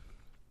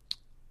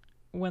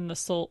when the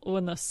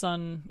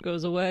sun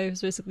goes away,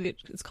 is basically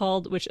it's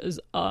called, which is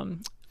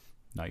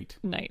night.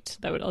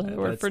 That would be the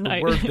word for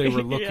night. That's the word they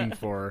were looking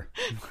for.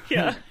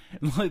 Yeah.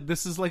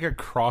 This is like a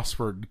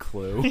crossword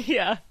clue.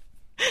 Yeah.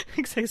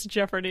 It's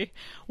Jeopardy.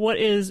 What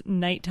is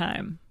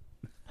nighttime?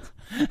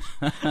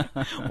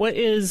 What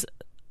is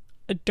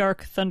a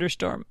dark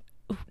thunderstorm?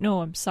 Ooh,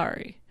 no, I'm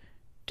sorry.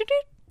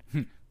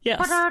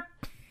 Yes.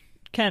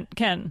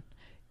 Ken.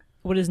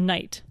 What is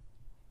night?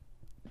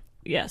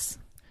 Yes.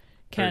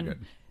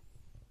 Ken,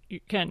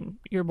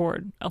 you're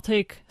bored. I'll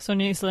take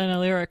Sonia y Selena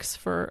lyrics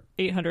for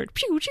 800.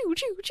 Pew, chew,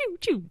 chew, chew,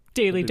 chew.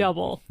 Daily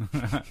double.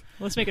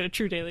 Let's make it a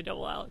true daily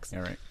double, Alex.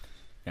 All right.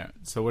 Yeah.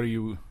 So what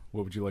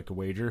would you like to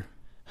wager?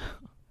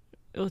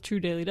 A true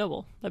daily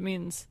double. That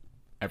means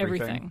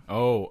everything.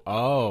 Oh.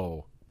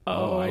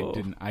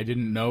 I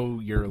didn't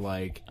know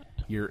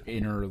your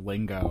inner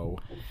lingo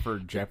for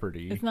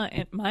Jeopardy. It's not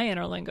my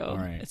inner lingo. All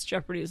right. It's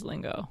Jeopardy's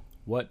lingo.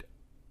 What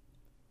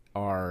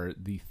are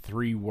the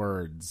 3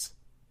 words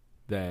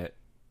that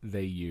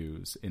they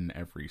use in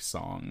every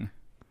song?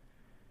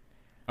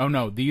 Oh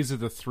no, these are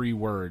the 3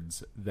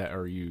 words that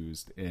are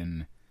used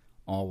in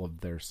all of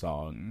their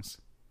songs.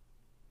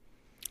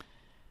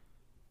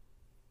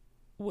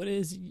 What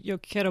is Yo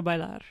quiero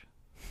bailar?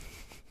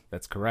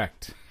 That's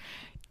correct.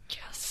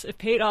 Yes. Yes, it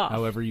paid off.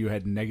 However, you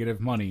had negative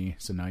money,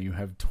 so now you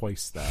have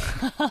twice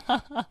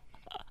that.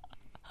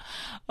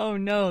 Oh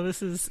no,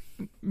 this is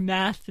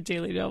math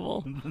Daily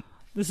Double.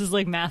 This is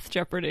like Math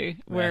Jeopardy,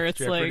 where it's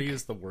Jeopardy like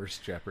is the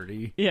worst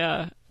Jeopardy.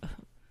 Yeah,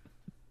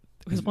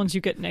 because once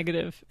you get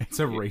negative, it's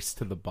a race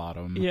to the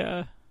bottom.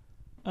 Yeah.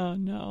 Oh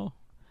no,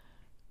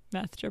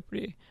 Math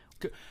Jeopardy.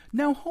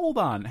 Now hold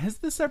on, has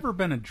this ever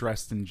been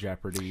addressed in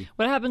Jeopardy?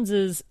 What happens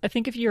is, I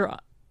think if you're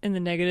in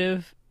the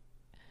negative,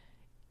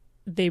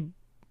 they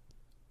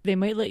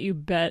might let you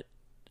bet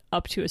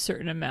up to a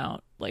certain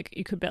amount. Like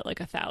you could bet like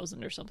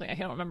 1,000 or something. I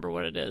can't remember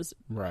what it is.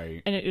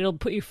 Right. And it'll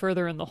put you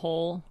further in the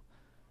hole.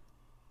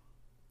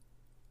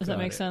 Does that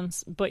make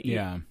sense? But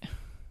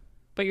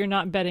but you're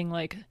not betting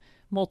like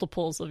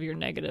multiples of your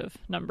negative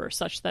number,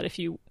 such that if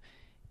you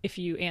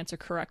answer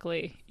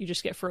correctly, you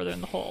just get further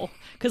in the hole.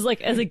 Because like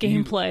as a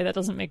gameplay, that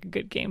doesn't make a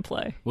good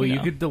gameplay. Well,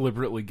 you could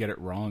deliberately get it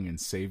wrong and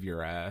save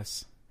your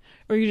ass.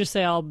 Or you just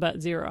say, I'll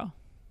bet 0.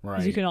 Right.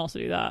 'Cause you can also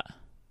do that.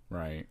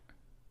 Right.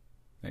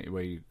 That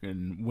way you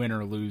can win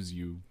or lose,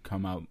 you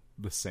come out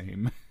the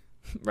same.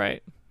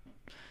 Right.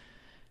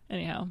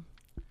 Anyhow.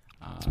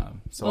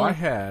 So I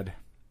had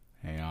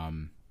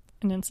an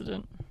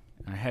incident.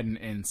 I had an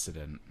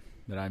incident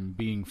that I'm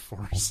being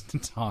forced to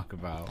talk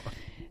about.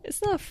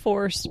 It's not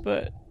forced,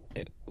 but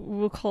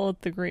we'll call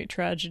it the great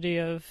tragedy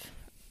of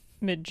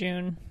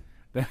mid-June.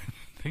 The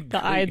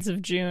Ides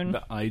of June.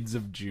 The Ides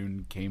of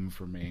June came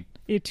for me.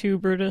 You too,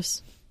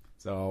 Brutus.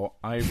 So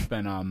I've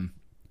been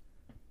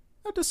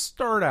to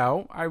start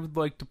out, I would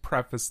like to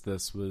preface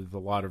this with a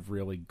lot of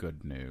really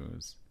good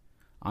news.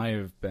 I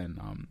have been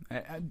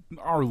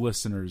our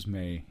listeners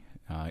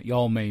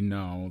y'all may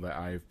know that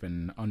I've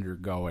been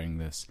undergoing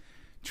this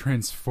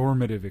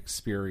transformative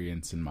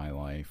experience in my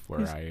life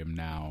where I am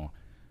now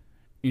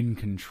in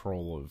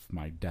control of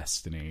my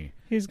destiny.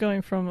 He's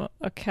going from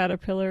a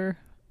caterpillar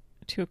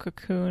to a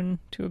cocoon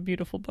to a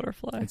beautiful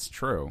butterfly. It's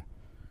true.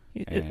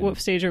 What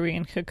stage are we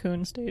in?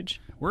 Cocoon stage?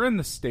 We're in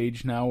the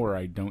stage now where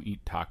I don't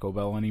eat Taco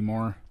Bell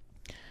anymore.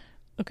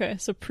 Okay,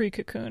 so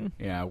pre-cocoon.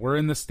 Yeah, we're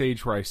in the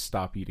stage where I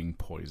stop eating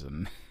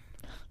poison.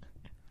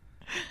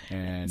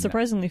 And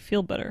surprisingly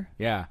feel better.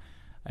 Yeah,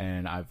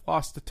 and I've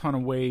lost a ton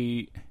of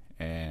weight,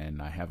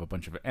 and I have a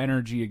bunch of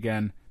energy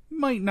again.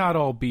 Might not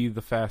all be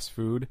the fast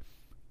food,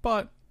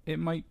 but it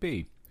might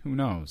be. Who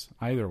knows?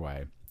 Either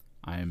way,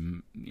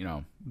 I'm,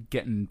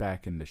 getting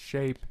back into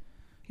shape.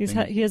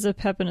 He has a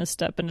pep in his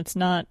step, and it's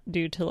not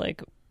due to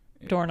like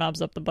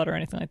doorknobs up the butt or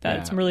anything like that.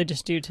 Yeah. It's really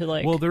just due to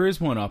like. Well, there is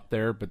one up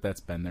there, but that's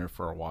been there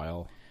for a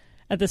while.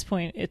 At this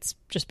point, it's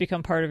just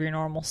become part of your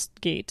normal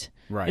gait.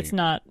 Right. It's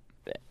not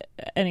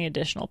any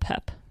additional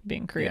pep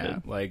being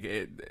created. Yeah,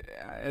 like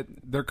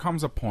there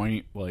comes a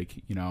point,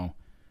 like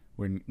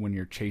when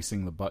you're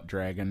chasing the butt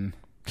dragon,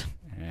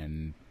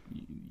 and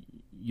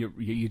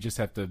you just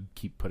have to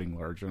keep putting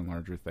larger and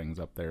larger things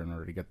up there in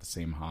order to get the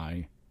same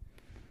high.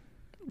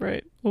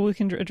 Right. Well, we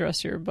can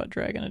address your butt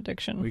dragon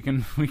addiction. We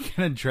can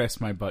address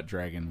my butt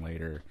dragon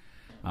later.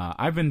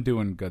 I've been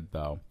doing good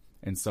though,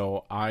 and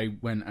so I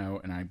went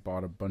out and I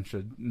bought a bunch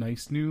of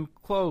nice new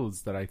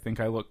clothes that I think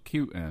I look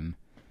cute in.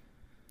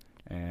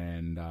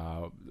 And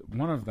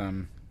one of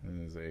them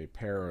is a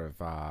pair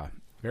of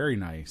very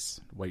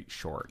nice white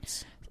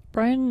shorts.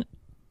 Brian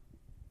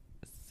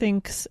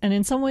thinks, and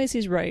in some ways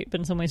he's right,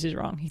 but in some ways he's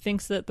wrong. He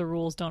thinks that the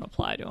rules don't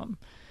apply to him.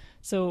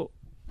 So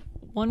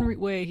one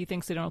way he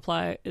thinks they don't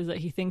apply is that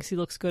he thinks he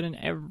looks good in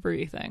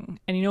everything.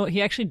 And you know what?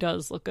 He actually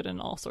does look good in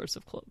all sorts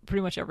of clothes.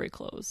 Pretty much every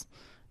clothes.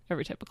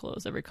 Every type of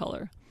clothes. Every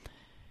color.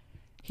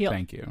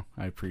 Thank you.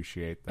 I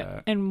appreciate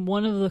that. And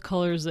one of the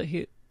colors that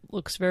he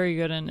looks very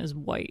good in is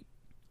white.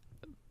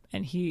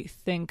 And he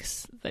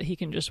thinks that he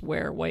can just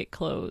wear white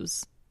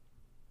clothes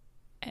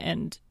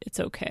and it's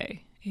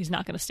okay. He's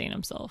not going to stain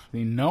himself.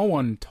 See, no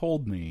one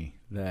told me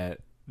that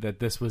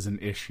this was an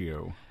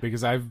issue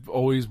because I've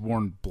always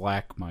worn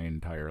black my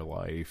entire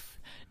life.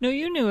 No,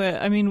 you knew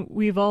it. I mean,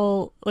 we've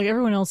all, like,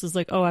 everyone else is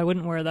like, oh, I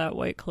wouldn't wear that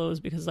white clothes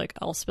because, like,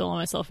 I'll spill on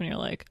myself. And you're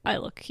like, I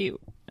look cute.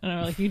 And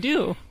I'm like, you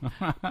do.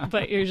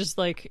 But you're just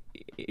like,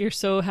 you're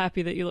so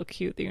happy that you look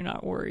cute that you're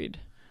not worried.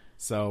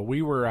 So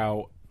we were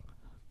out.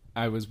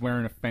 I was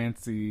wearing a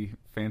fancy,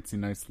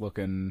 nice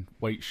looking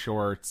white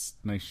shorts,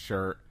 nice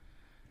shirt.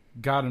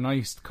 Got an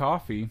iced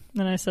coffee.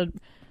 And I said, do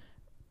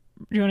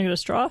you want to get a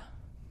straw?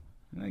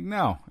 I'm like,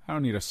 no, I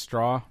don't need a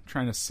straw. I'm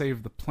trying to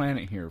save the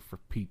planet here, for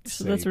Pete's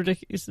sake. That's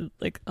ridiculous.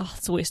 Like, oh,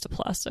 it's a waste of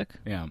plastic.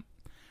 Yeah.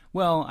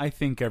 Well, I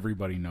think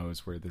everybody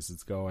knows where this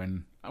is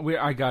going.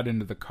 I got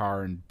into the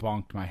car and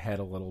bonked my head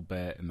a little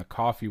bit, and the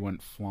coffee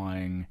went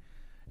flying,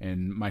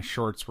 and my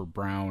shorts were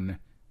brown,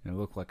 and it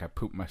looked like I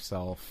pooped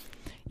myself.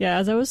 Yeah,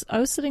 as I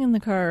was sitting in the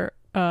car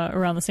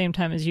around the same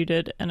time as you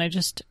did, and I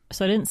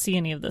didn't see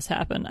any of this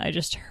happen. I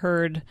just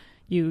heard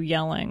you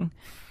yelling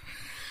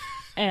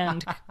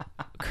and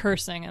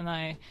cursing, and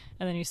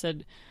then you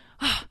said,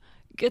 oh,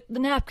 "Get the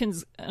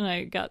napkins!" And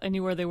I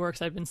knew where they were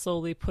because I'd been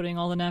slowly putting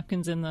all the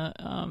napkins in the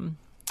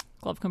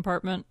glove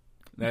compartment.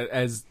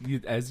 As you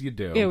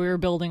do. Yeah, we were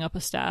building up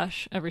a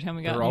stash every time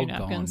we got new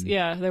napkins. Gone.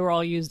 Yeah, they were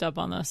all used up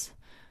on this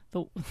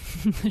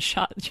the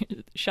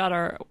shot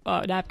our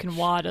napkin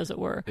wad, as it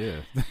were.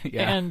 Yeah.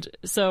 Yeah. And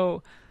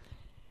so,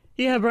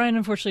 yeah, Brian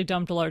unfortunately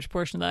dumped a large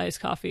portion of the iced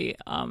coffee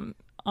on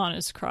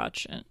his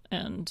crotch,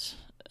 and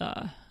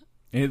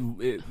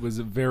it was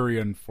a very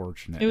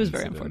unfortunate. It was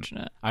incident. very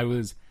unfortunate.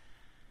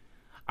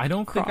 I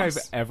don't think I've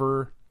Cross.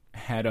 ever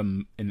had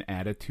an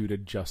attitude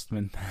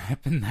adjustment that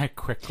happened that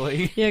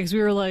quickly. Yeah, because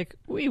we were like,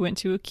 we went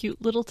to a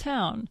cute little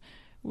town.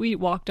 We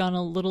walked on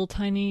a little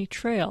tiny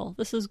trail.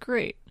 This is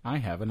great. I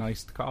have an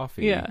iced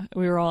coffee. Yeah,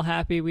 we were all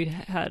happy. We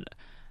had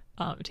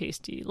a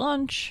tasty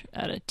lunch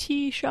at a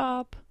tea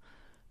shop.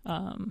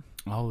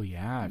 Oh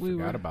yeah, I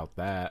forgot about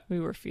that. We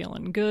were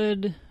feeling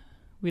good.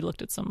 We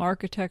looked at some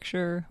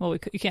architecture. Well,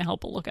 you can't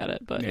help but look at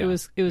it, but it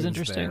was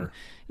interesting. There.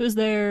 It was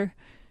there.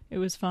 It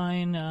was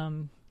fine.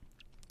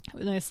 It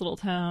was a nice little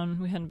town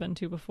we hadn't been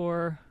to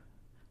before.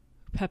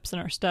 Peps in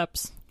our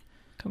steps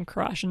come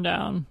crashing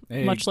down,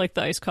 much like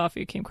the iced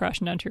coffee came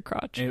crashing down to your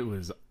crotch. It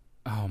was,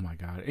 oh my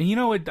god! And you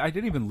know what? I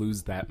didn't even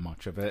lose that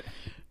much of it.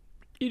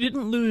 You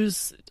didn't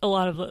lose a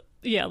lot of it.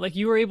 Yeah, like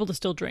you were able to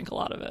still drink a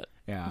lot of it.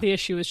 Yeah. The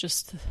issue was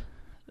just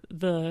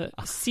the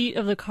seat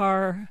of the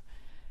car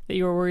that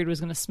you were worried was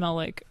going to smell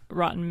like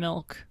rotten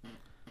milk,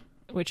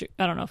 which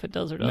I don't know if it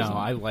does or doesn't. No,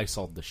 I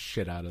Lysoled the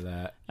shit out of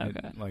that.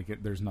 Okay.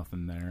 There's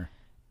nothing there.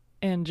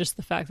 And just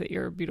the fact that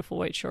your beautiful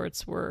white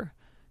shorts were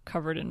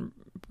covered in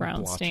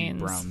brown Blotchy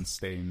stains. brown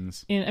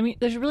stains. And I mean,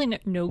 there's really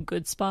no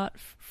good spot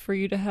for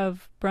you to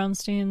have brown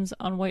stains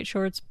on white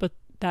shorts, but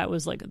that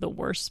was like the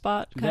worst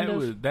spot.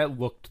 That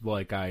looked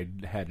like I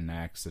had an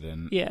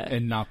accident. Yeah.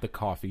 And not the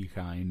coffee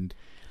kind.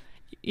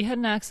 You had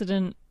an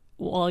accident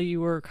while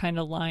you were kind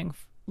of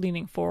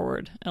leaning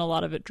forward, and a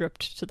lot of it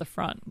dripped to the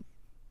front.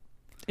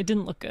 It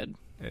didn't look good.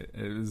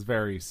 It was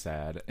very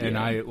sad. And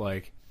Yeah.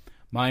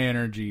 my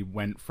energy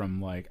went from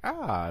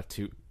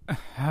to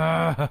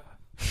I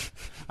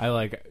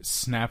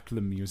snapped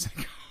the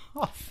music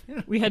off.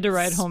 We had to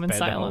ride home in Sped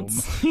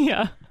silence.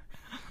 Yeah.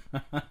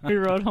 We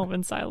rode home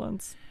in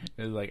silence.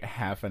 It was like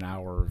half an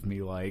hour of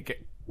me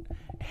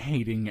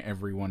hating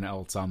everyone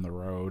else on the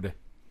road.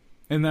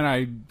 And then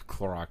I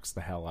Cloroxed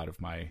the hell out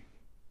of my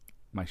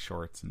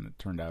shorts, and it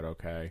turned out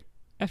okay.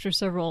 After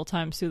several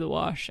times through the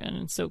wash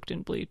and soaked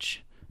in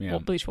bleach,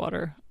 bleach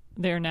water,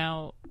 they're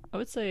now, I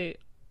would say,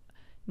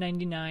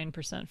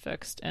 99%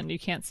 fixed, and you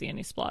can't see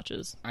any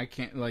splotches. I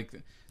can't,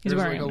 He's there's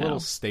wearing a them little now.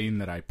 stain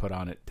that I put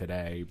on it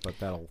today, but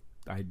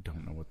I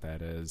don't know what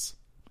that is.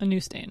 A new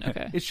stain,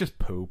 okay. It's just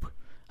poop.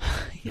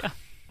 Yeah.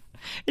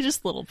 It's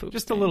just little poop.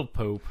 Just stain. a little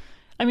poop.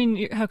 I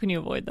mean, how can you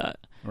avoid that?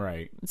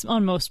 Right. It's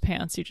on most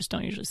pants. You just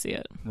don't usually see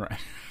it. Right.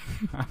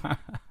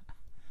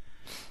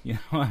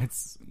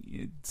 It's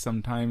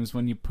sometimes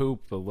when you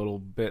poop, a little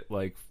bit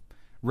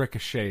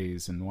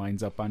ricochets and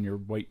winds up on your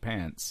white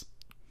pants.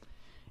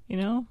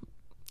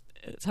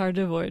 It's hard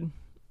to avoid.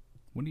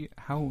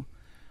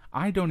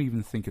 I don't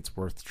even think it's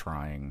worth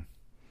trying.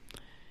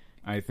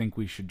 I think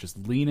we should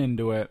just lean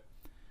into it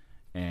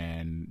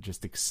and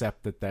just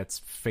accept that that's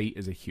fate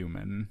as a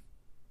human.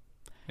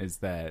 Is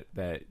that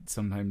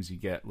sometimes you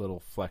get little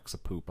flecks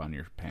of poop on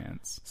your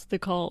pants. It's what they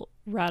call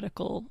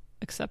radical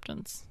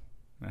acceptance.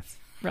 That's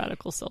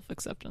Radical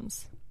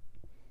self-acceptance.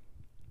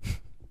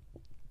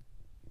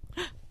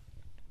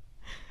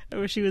 I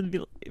wish he would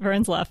be.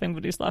 Vern's laughing,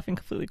 but he's laughing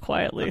completely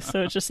quietly,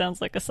 so it just sounds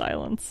like a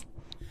silence.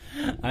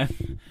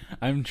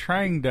 I'm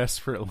trying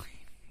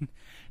desperately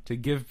to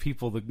give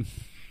people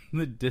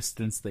the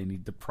distance they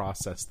need to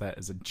process that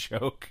as a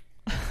joke.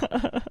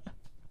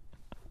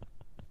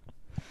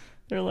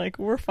 They're like,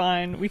 we're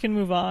fine. We can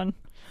move on.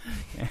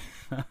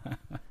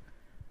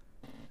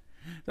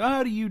 So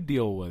how do you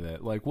deal with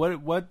it?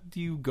 What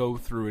do you go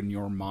through in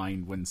your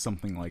mind when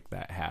something like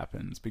that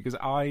happens? Because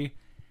I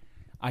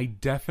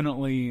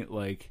definitely,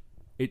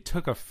 it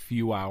took a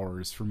few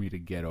hours for me to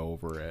get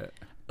over it.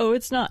 Oh,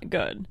 it's not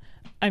good.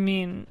 I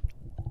mean,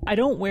 I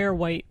don't wear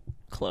white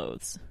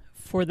clothes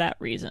for that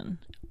reason.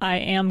 I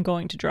am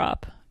going to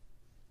drop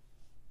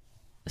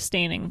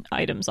staining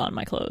items on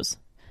my clothes,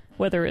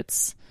 whether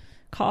it's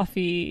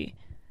coffee,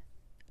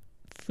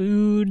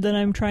 food that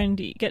I'm trying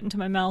to get into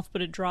my mouth,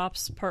 but it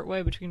drops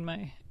partway between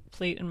my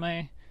plate and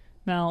my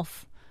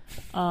mouth.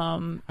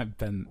 I've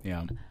been,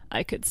 yeah.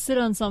 I could sit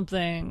on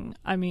something.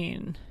 I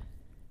mean,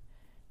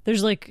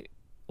 there's I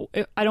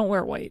don't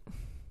wear white.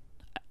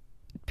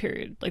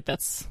 Period.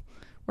 That's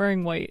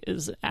wearing white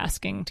is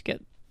asking to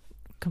get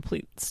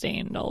complete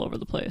stained all over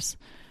the place.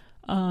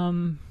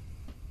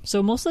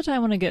 So most of the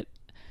time when I get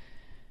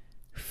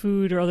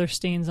food or other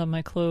stains on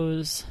my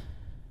clothes,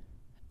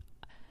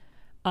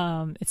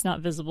 it's not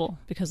visible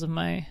because of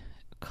my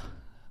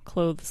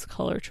clothes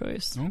color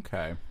choice.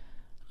 Okay.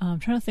 I'm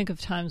trying to think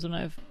of times when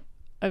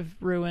I've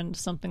ruined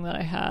something that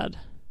I had,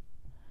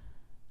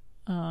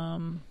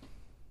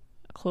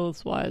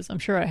 clothes wise. I'm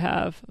sure I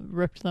have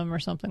ripped them or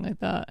something like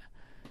that,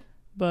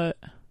 but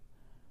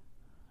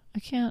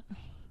I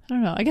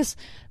don't know. I guess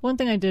one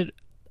thing I did,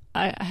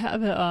 I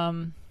have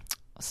a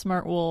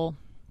smart wool.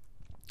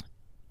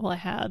 Well, I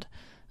had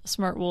a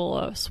smart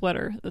wool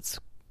sweater that's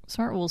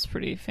Smart wool's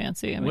pretty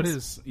fancy. I mean, what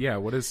is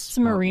it's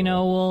smart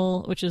merino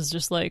wool, which is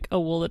just like a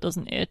wool that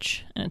doesn't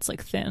itch, and it's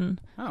like thin.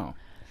 Oh,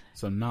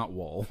 so not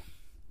wool.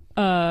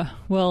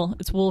 Well,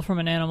 it's wool from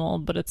an animal,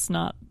 but it's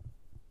not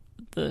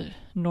the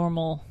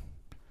normal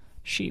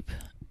sheep.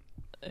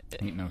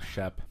 Ain't no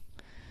shep.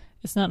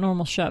 It's not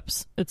normal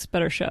sheps. It's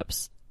better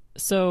sheps.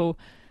 So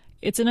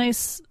it's a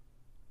nice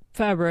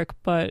fabric,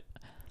 but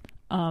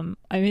I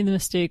made the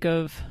mistake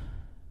of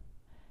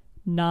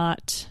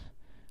not...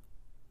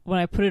 When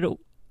I put it...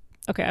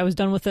 Okay, I was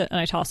done with it, and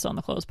I tossed it on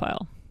the clothes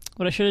pile.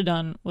 What I should have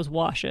done was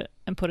wash it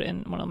and put it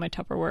in one of my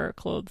Tupperware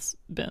clothes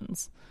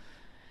bins.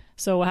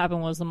 So what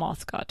happened was the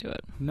moths got to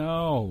it.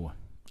 No.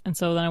 And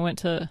so then I went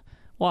to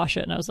wash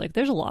it, and I was like,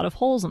 there's a lot of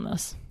holes in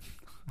this.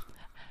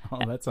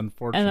 Oh, that's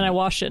unfortunate. And then I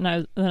washed it,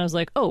 and then I was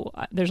like, oh,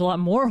 there's a lot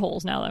more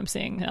holes now that I'm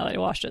seeing now that I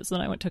washed it. So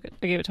then I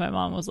gave it to my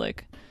mom, and was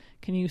like,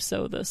 can you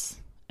sew this?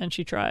 And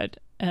she tried,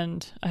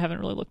 and I haven't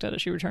really looked at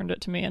it. She returned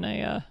it to me in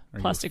a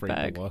plastic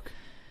bag. To look?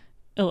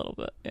 A little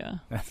bit, yeah.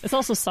 It's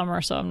also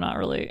summer, so I'm not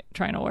really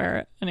trying to wear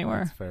it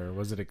anywhere. That's fair.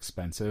 Was it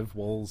expensive?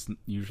 Wool's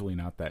usually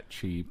not that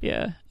cheap.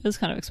 Yeah, it was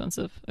kind of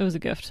expensive. It was a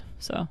gift,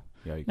 so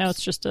Yikes. now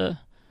it's just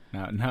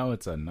now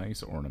it's a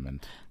nice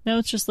ornament. Now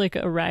it's just like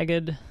a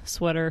ragged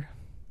sweater.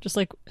 Just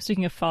like,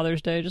 speaking of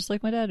Father's Day, just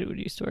like my dad would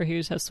used to wear. He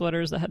used to have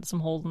sweaters that had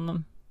some holes in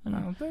them.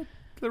 And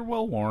They're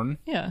well worn.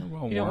 yeah,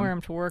 well you don't wear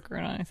them to work or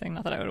anything.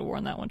 Not that I would have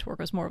worn that one to work.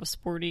 It was more of a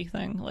sporty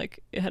thing.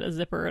 Like, it had a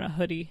zipper and a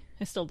hoodie.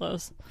 It still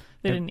does.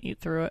 They didn't eat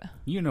through it.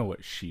 You know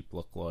what sheep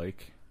look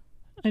like.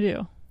 I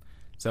do.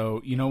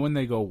 So, you know when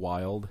they go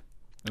wild?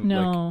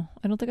 No,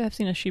 I don't think I've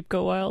seen a sheep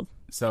go wild.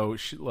 So,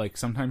 like,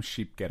 sometimes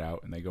sheep get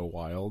out and they go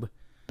wild.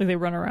 Like, they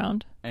run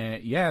around?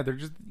 And yeah, they're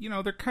just,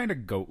 they're kind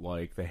of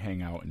goat-like. They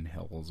hang out in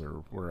hills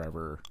or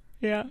wherever.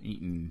 Yeah.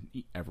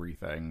 Eat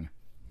everything.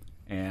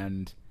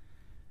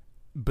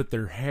 But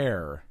their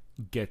hair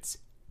gets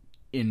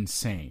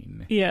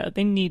insane. Yeah,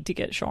 they need to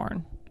get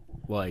shorn.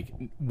 Like,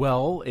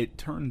 well, it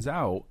turns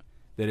out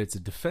that it's a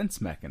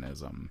defense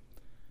mechanism.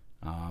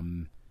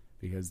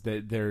 Because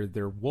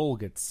their wool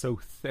gets so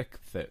thick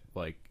that,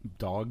 like,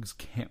 dogs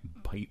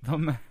can't bite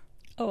them.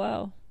 Oh,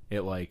 wow.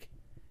 It, like...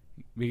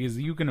 Because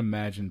you can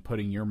imagine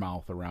putting your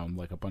mouth around,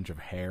 like, a bunch of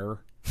hair.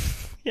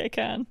 Yeah, I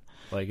can.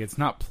 Like, it's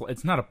not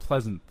a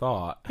pleasant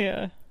thought.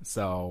 Yeah.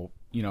 So,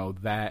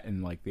 that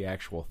and, like, the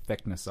actual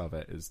thickness of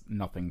it is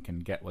nothing can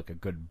get, like, a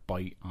good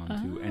bite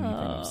onto anything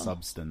of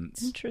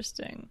substance.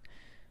 Interesting.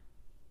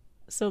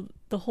 So,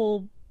 the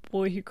whole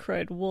Boy Who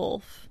Cried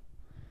Wolf,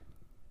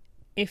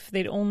 if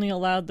they'd only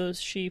allowed those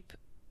sheep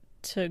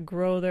to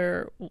grow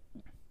their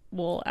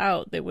wool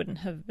out, they wouldn't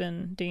have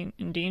been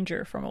in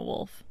danger from a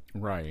wolf.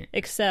 Right.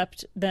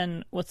 Except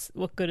then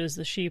what good is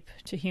the sheep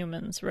to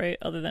humans, right?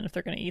 Other than if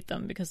they're going to eat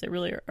them, because they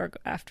really are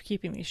after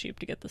keeping these sheep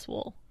to get this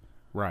wool.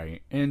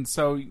 Right. And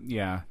so,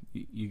 yeah,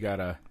 you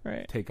gotta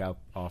right. take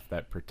off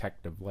that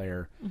protective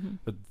layer. Mm-hmm.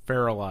 But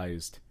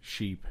fertilized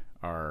sheep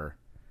are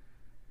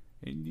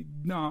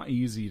not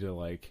easy to,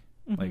 like,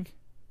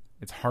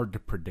 it's hard to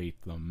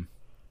predate them.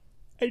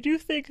 I do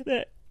think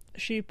that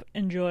sheep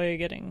enjoy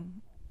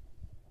getting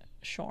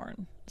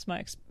shorn. It's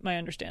my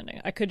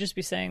understanding. I could just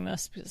be saying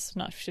this because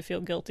not to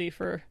feel guilty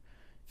for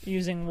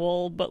using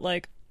wool, but,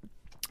 like,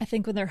 I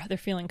think when they're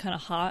feeling kind of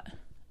hot.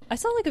 I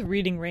saw, like, a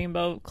Reading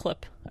Rainbow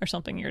clip or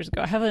something years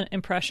ago. I have an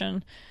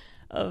impression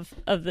of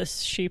this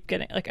sheep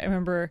getting, like, I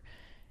remember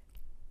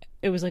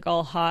it was, like,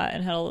 all hot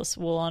and had all this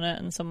wool on it,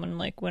 and someone,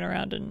 like, went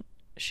around and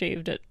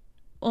shaved it.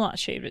 Well, not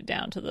shaved it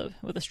down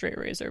with a straight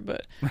razor,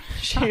 but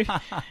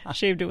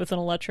shaved it with an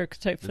electric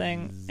type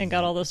thing and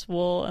got all this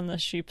wool, and the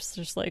sheep's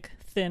just, like,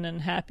 thin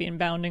and happy and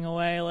bounding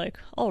away, like,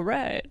 all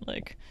right,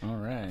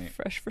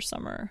 fresh for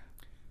summer.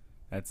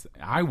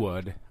 I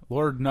would.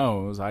 Lord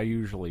knows, I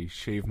usually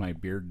shave my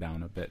beard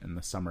down a bit in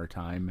the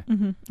summertime.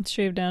 Mm-hmm. It's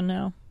shaved down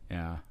now.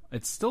 Yeah.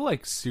 It's still,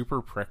 like,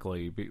 super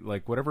prickly.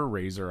 Like, whatever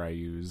razor I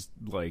used,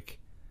 like,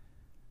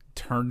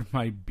 turned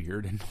my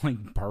beard into,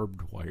 like,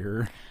 barbed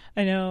wire.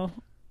 I know.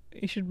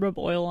 You should rub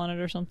oil on it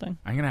or something.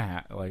 I'm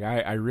gonna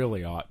I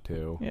really ought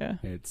to. Yeah.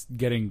 It's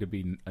getting to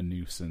be a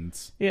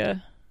nuisance. Yeah.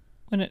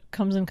 When it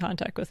comes in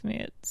contact with me,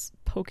 it's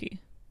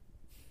pokey.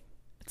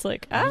 It's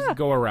like, I just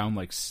go around,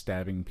 like,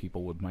 stabbing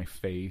people with my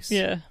face.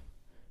 Yeah.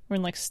 We're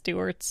in, like,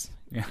 Stewart's.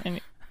 Yeah.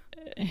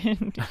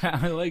 And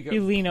I, like,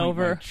 you lean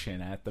over, my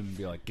chin at them and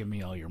be like, give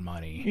me all your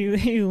money.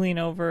 You lean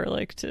over,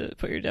 like, to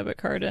put your debit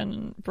card in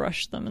and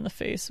brush them in the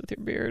face with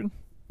your beard.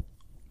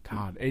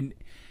 God, and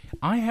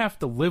I have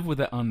to live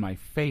with it on my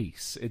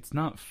face. It's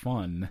not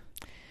fun.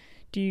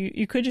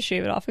 You could just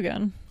shave it off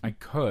again. I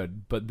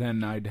could, but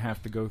then I'd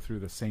have to go through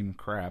the same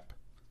crap.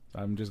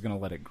 I'm just gonna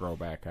let it grow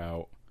back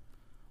out.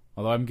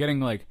 Although I'm getting,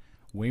 like,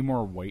 way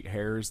more white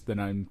hairs than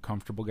I'm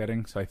comfortable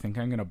getting, so I think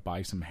I'm gonna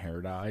buy some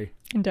hair dye.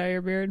 And dye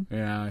your beard?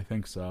 Yeah, I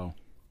think so.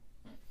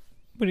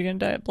 What are you gonna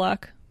dye it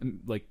black?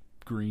 Like,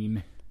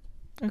 green.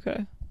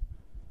 Okay.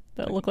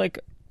 That look like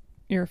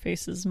your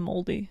face is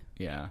moldy.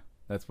 Yeah.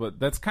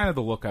 That's kind of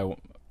the look I want.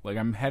 Like,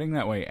 I'm heading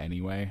that way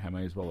anyway. I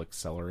might as well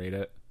accelerate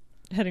it.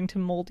 Heading to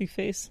moldy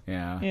face?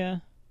 Yeah. Yeah.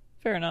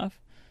 Fair enough.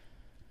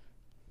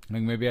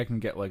 Like maybe I can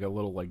get like a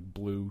little like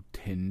blue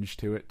tinge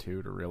to it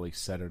too to really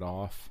set it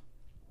off.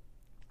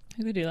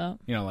 You could do that.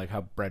 You know, like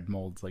how bread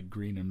molds like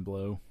green and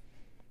blue.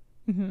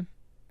 Mm-hmm.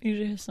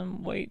 Usually has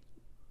some white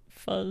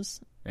fuzz.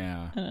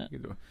 Yeah. In it.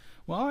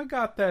 Well, I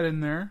got that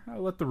in there. I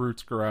let the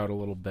roots grow out a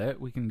little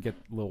bit. We can get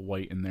a little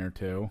white in there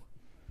too.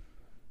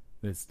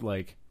 This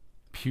like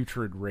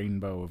putrid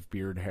rainbow of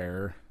beard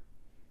hair.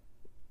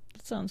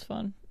 That sounds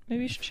fun.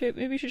 Maybe you should shave.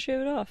 Maybe you should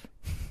shave it off.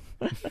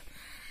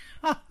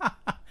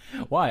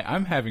 Why?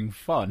 I'm having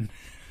fun.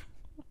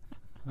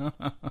 Oh,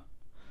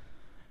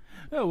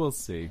 we'll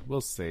see.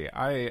 We'll see.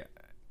 I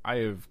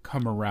have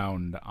come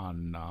around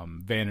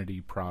on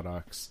vanity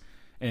products,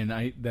 and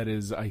I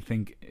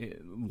think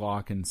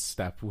lock and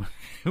step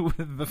with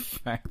the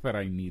fact that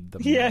I need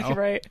them. Yeah, now.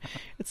 right.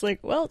 It's like,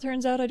 well, it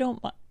turns out I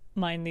don't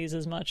mind these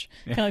as much.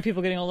 Yeah. Kind of like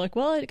people getting all like,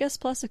 well, I guess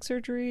plastic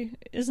surgery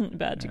isn't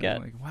bad to get.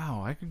 Like,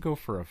 wow, I could go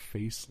for a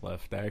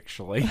facelift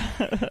actually.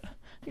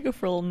 You go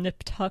for a little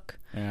nip tuck.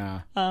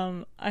 Yeah.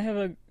 I'm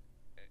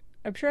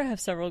sure I have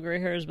several gray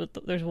hairs,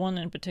 but there's one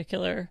in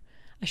particular.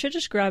 I should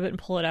just grab it and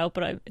pull it out,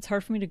 but it's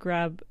hard for me to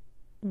grab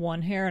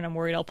one hair, and I'm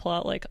worried I'll pull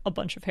out like a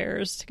bunch of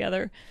hairs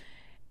together.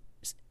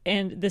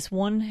 And this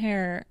one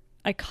hair,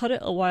 I cut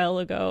it a while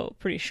ago,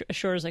 pretty as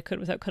short as I could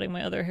without cutting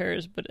my other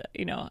hairs, but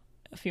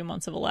a few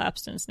months have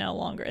elapsed and it's now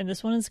longer. And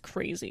this one is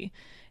crazy.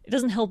 It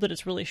doesn't help that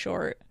it's really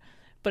short,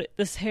 but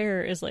this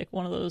hair is like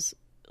one of those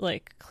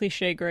like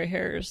cliche gray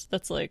hairs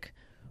that's like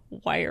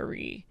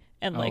wiry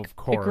and like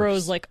it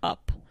grows like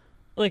up.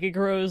 Like it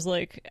grows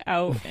like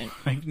out and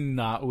like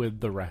not with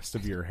the rest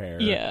of your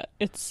hair. Yeah,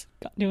 it's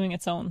doing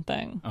its own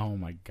thing. Oh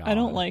my god. I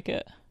don't like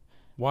it.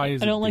 Why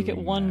is I don't like doing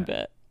it one that?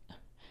 bit.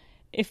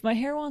 If my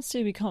hair wants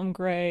to become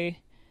gray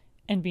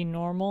and be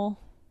normal,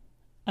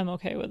 I'm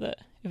okay with it.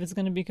 If it's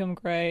going to become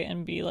gray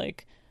and be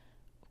like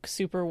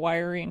super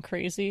wiry and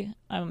crazy,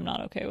 I'm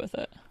not okay with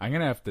it. I'm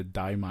going to have to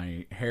dye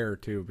my hair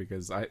too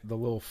because the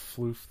little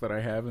floof that I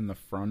have in the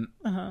front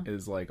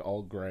is like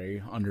all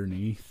gray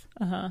underneath.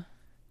 Uh-huh.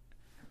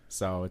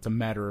 So it's a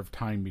matter of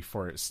time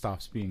before it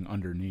stops being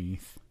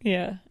underneath.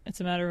 Yeah, it's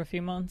a matter of a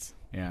few months.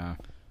 Yeah.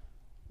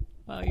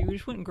 Wow, you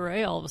just went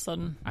gray all of a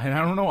sudden. I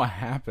don't know what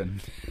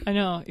happened. I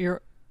know.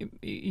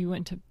 You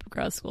went to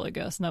grad school, I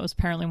guess, and that was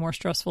apparently more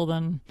stressful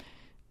than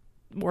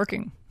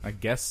working. I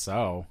guess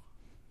so.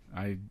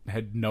 I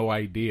had no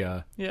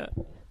idea. Yeah.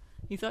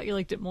 You thought you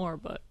liked it more,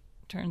 but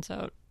turns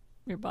out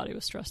your body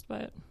was stressed by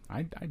it.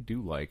 I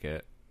do like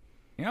it.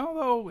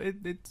 Though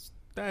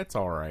that's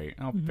all right.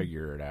 I'll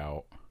figure it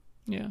out.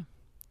 Yeah.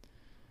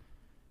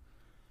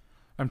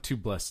 I'm too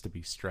blessed to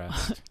be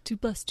stressed. Too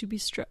blessed to be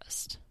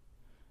stressed.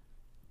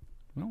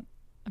 Well,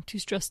 I'm too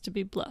stressed to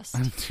be blessed.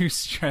 I'm too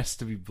stressed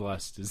to be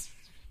blessed is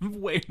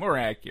way more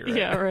accurate.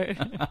 Yeah, right.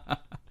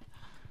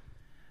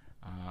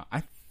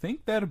 I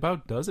think that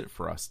about does it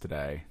for us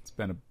today. It's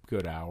been a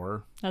good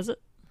hour. Has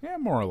it? Yeah,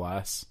 more or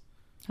less.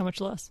 How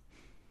much less?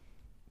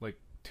 Like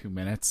 2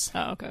 minutes.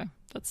 Oh, okay.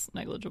 That's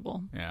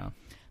negligible. Yeah.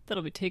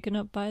 That'll be taken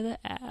up by the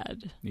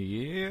ad.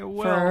 Yeah,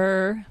 well.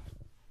 For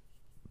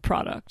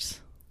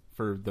products.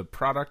 For the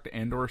product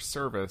and or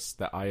service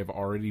that I have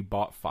already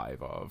bought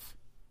 5 of.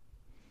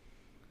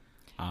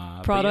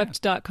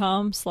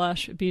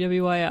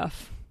 Product.com/BWYF.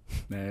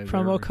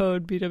 Promo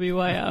code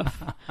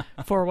BWYF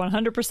for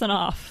 100%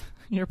 off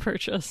your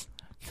purchase.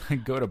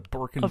 Go to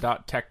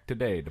Borkin.tech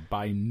today to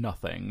buy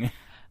nothing.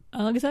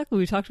 Exactly.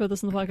 We talked about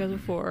this in the podcast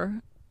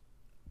before.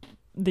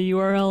 The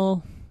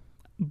URL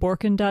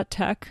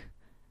Borkin.tech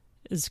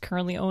is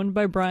currently owned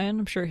by Brian.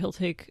 I'm sure he'll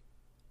take,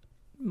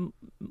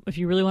 if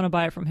you really want to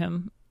buy it from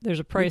him,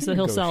 there's a price that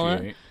he'll sell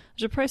it.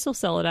 There's a price he'll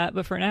sell it at,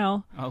 but for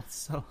now... I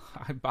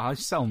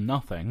sell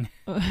nothing.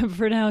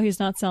 For now,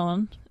 he's not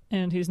selling,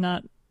 and he's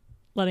not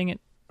letting it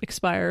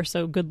expire,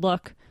 so good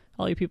luck,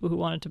 all you people who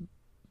wanted to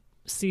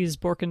seize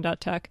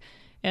Borkin.tech.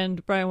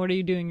 And Brian, what are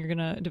you doing? You're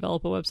going to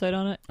develop a website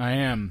on it? I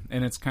am,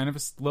 and it's kind of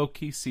a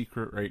low-key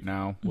secret right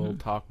now. Mm-hmm. We'll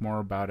talk more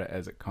about it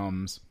as it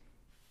comes.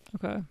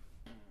 Okay.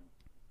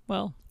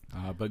 Well...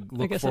 but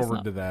look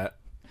forward to that.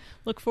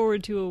 Look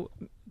forward to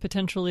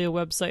potentially a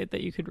website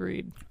that you could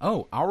read.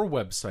 Oh, our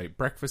website,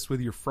 Breakfast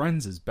with Your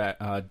Friends, is back.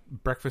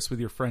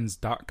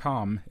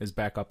 breakfastwithyourfriends.com is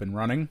back up and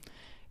running.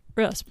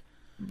 Yes.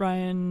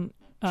 Brian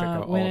check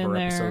out all of our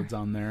episodes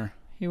on there.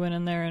 He went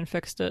in there and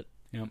fixed it.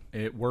 Yep,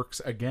 it works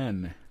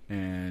again.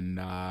 And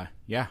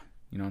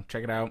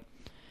check it out.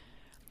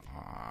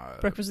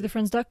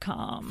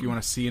 breakfastwithyourfriends.com. If you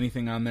want to see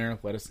anything on there,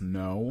 let us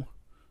know.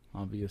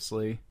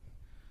 Obviously,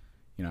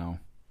 you know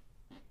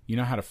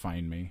how to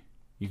find me.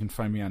 You can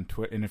find me on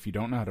Twitter, and if you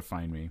don't know how to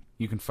find me,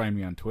 you can find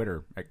me on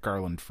Twitter at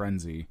Garland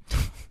Frenzy.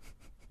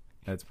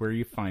 That's where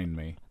you find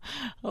me.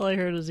 All I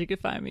heard is you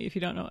could find me. If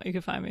you don't know, you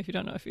can find me. If you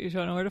don't know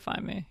where to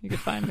find me, you can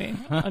find me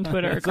on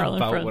Twitter at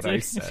Garland Frenzy. What I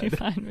said. If you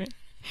find me.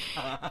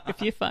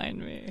 If you find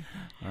me.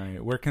 All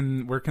right. Where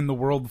can the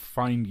world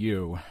find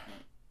you?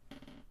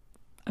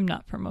 I'm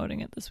not promoting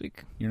it this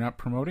week. You're not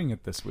promoting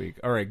it this week.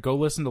 All right. Go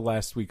listen to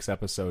last week's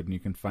episode, and you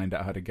can find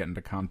out how to get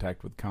into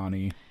contact with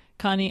Connie.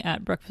 Connie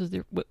at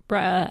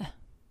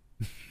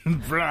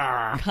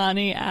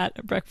Connie at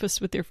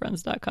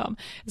breakfastwithyourfriends.com.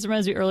 This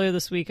reminds me, earlier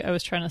this week, I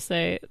was trying to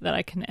say that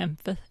I can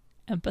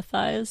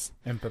empathize.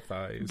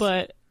 Empathize.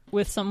 But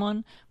with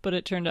someone, but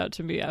it turned out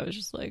to be, I was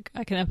just like,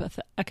 I can empathize.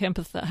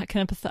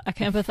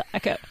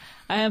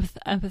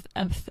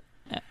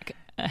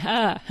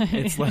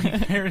 It's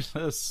like there's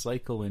a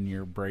cycle in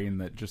your brain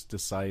that just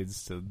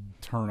decides to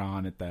turn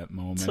on at that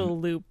moment. To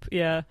loop,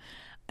 yeah.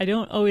 I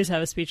don't always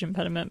have a speech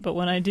impediment, but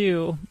when I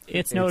do,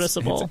 it's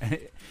noticeable.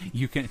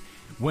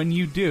 When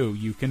you do,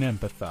 you can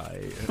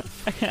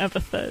empathize. I can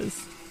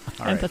empathize.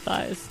 All right.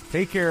 Empathize.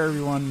 Take care,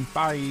 everyone.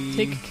 Bye.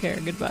 Take care.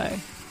 Goodbye.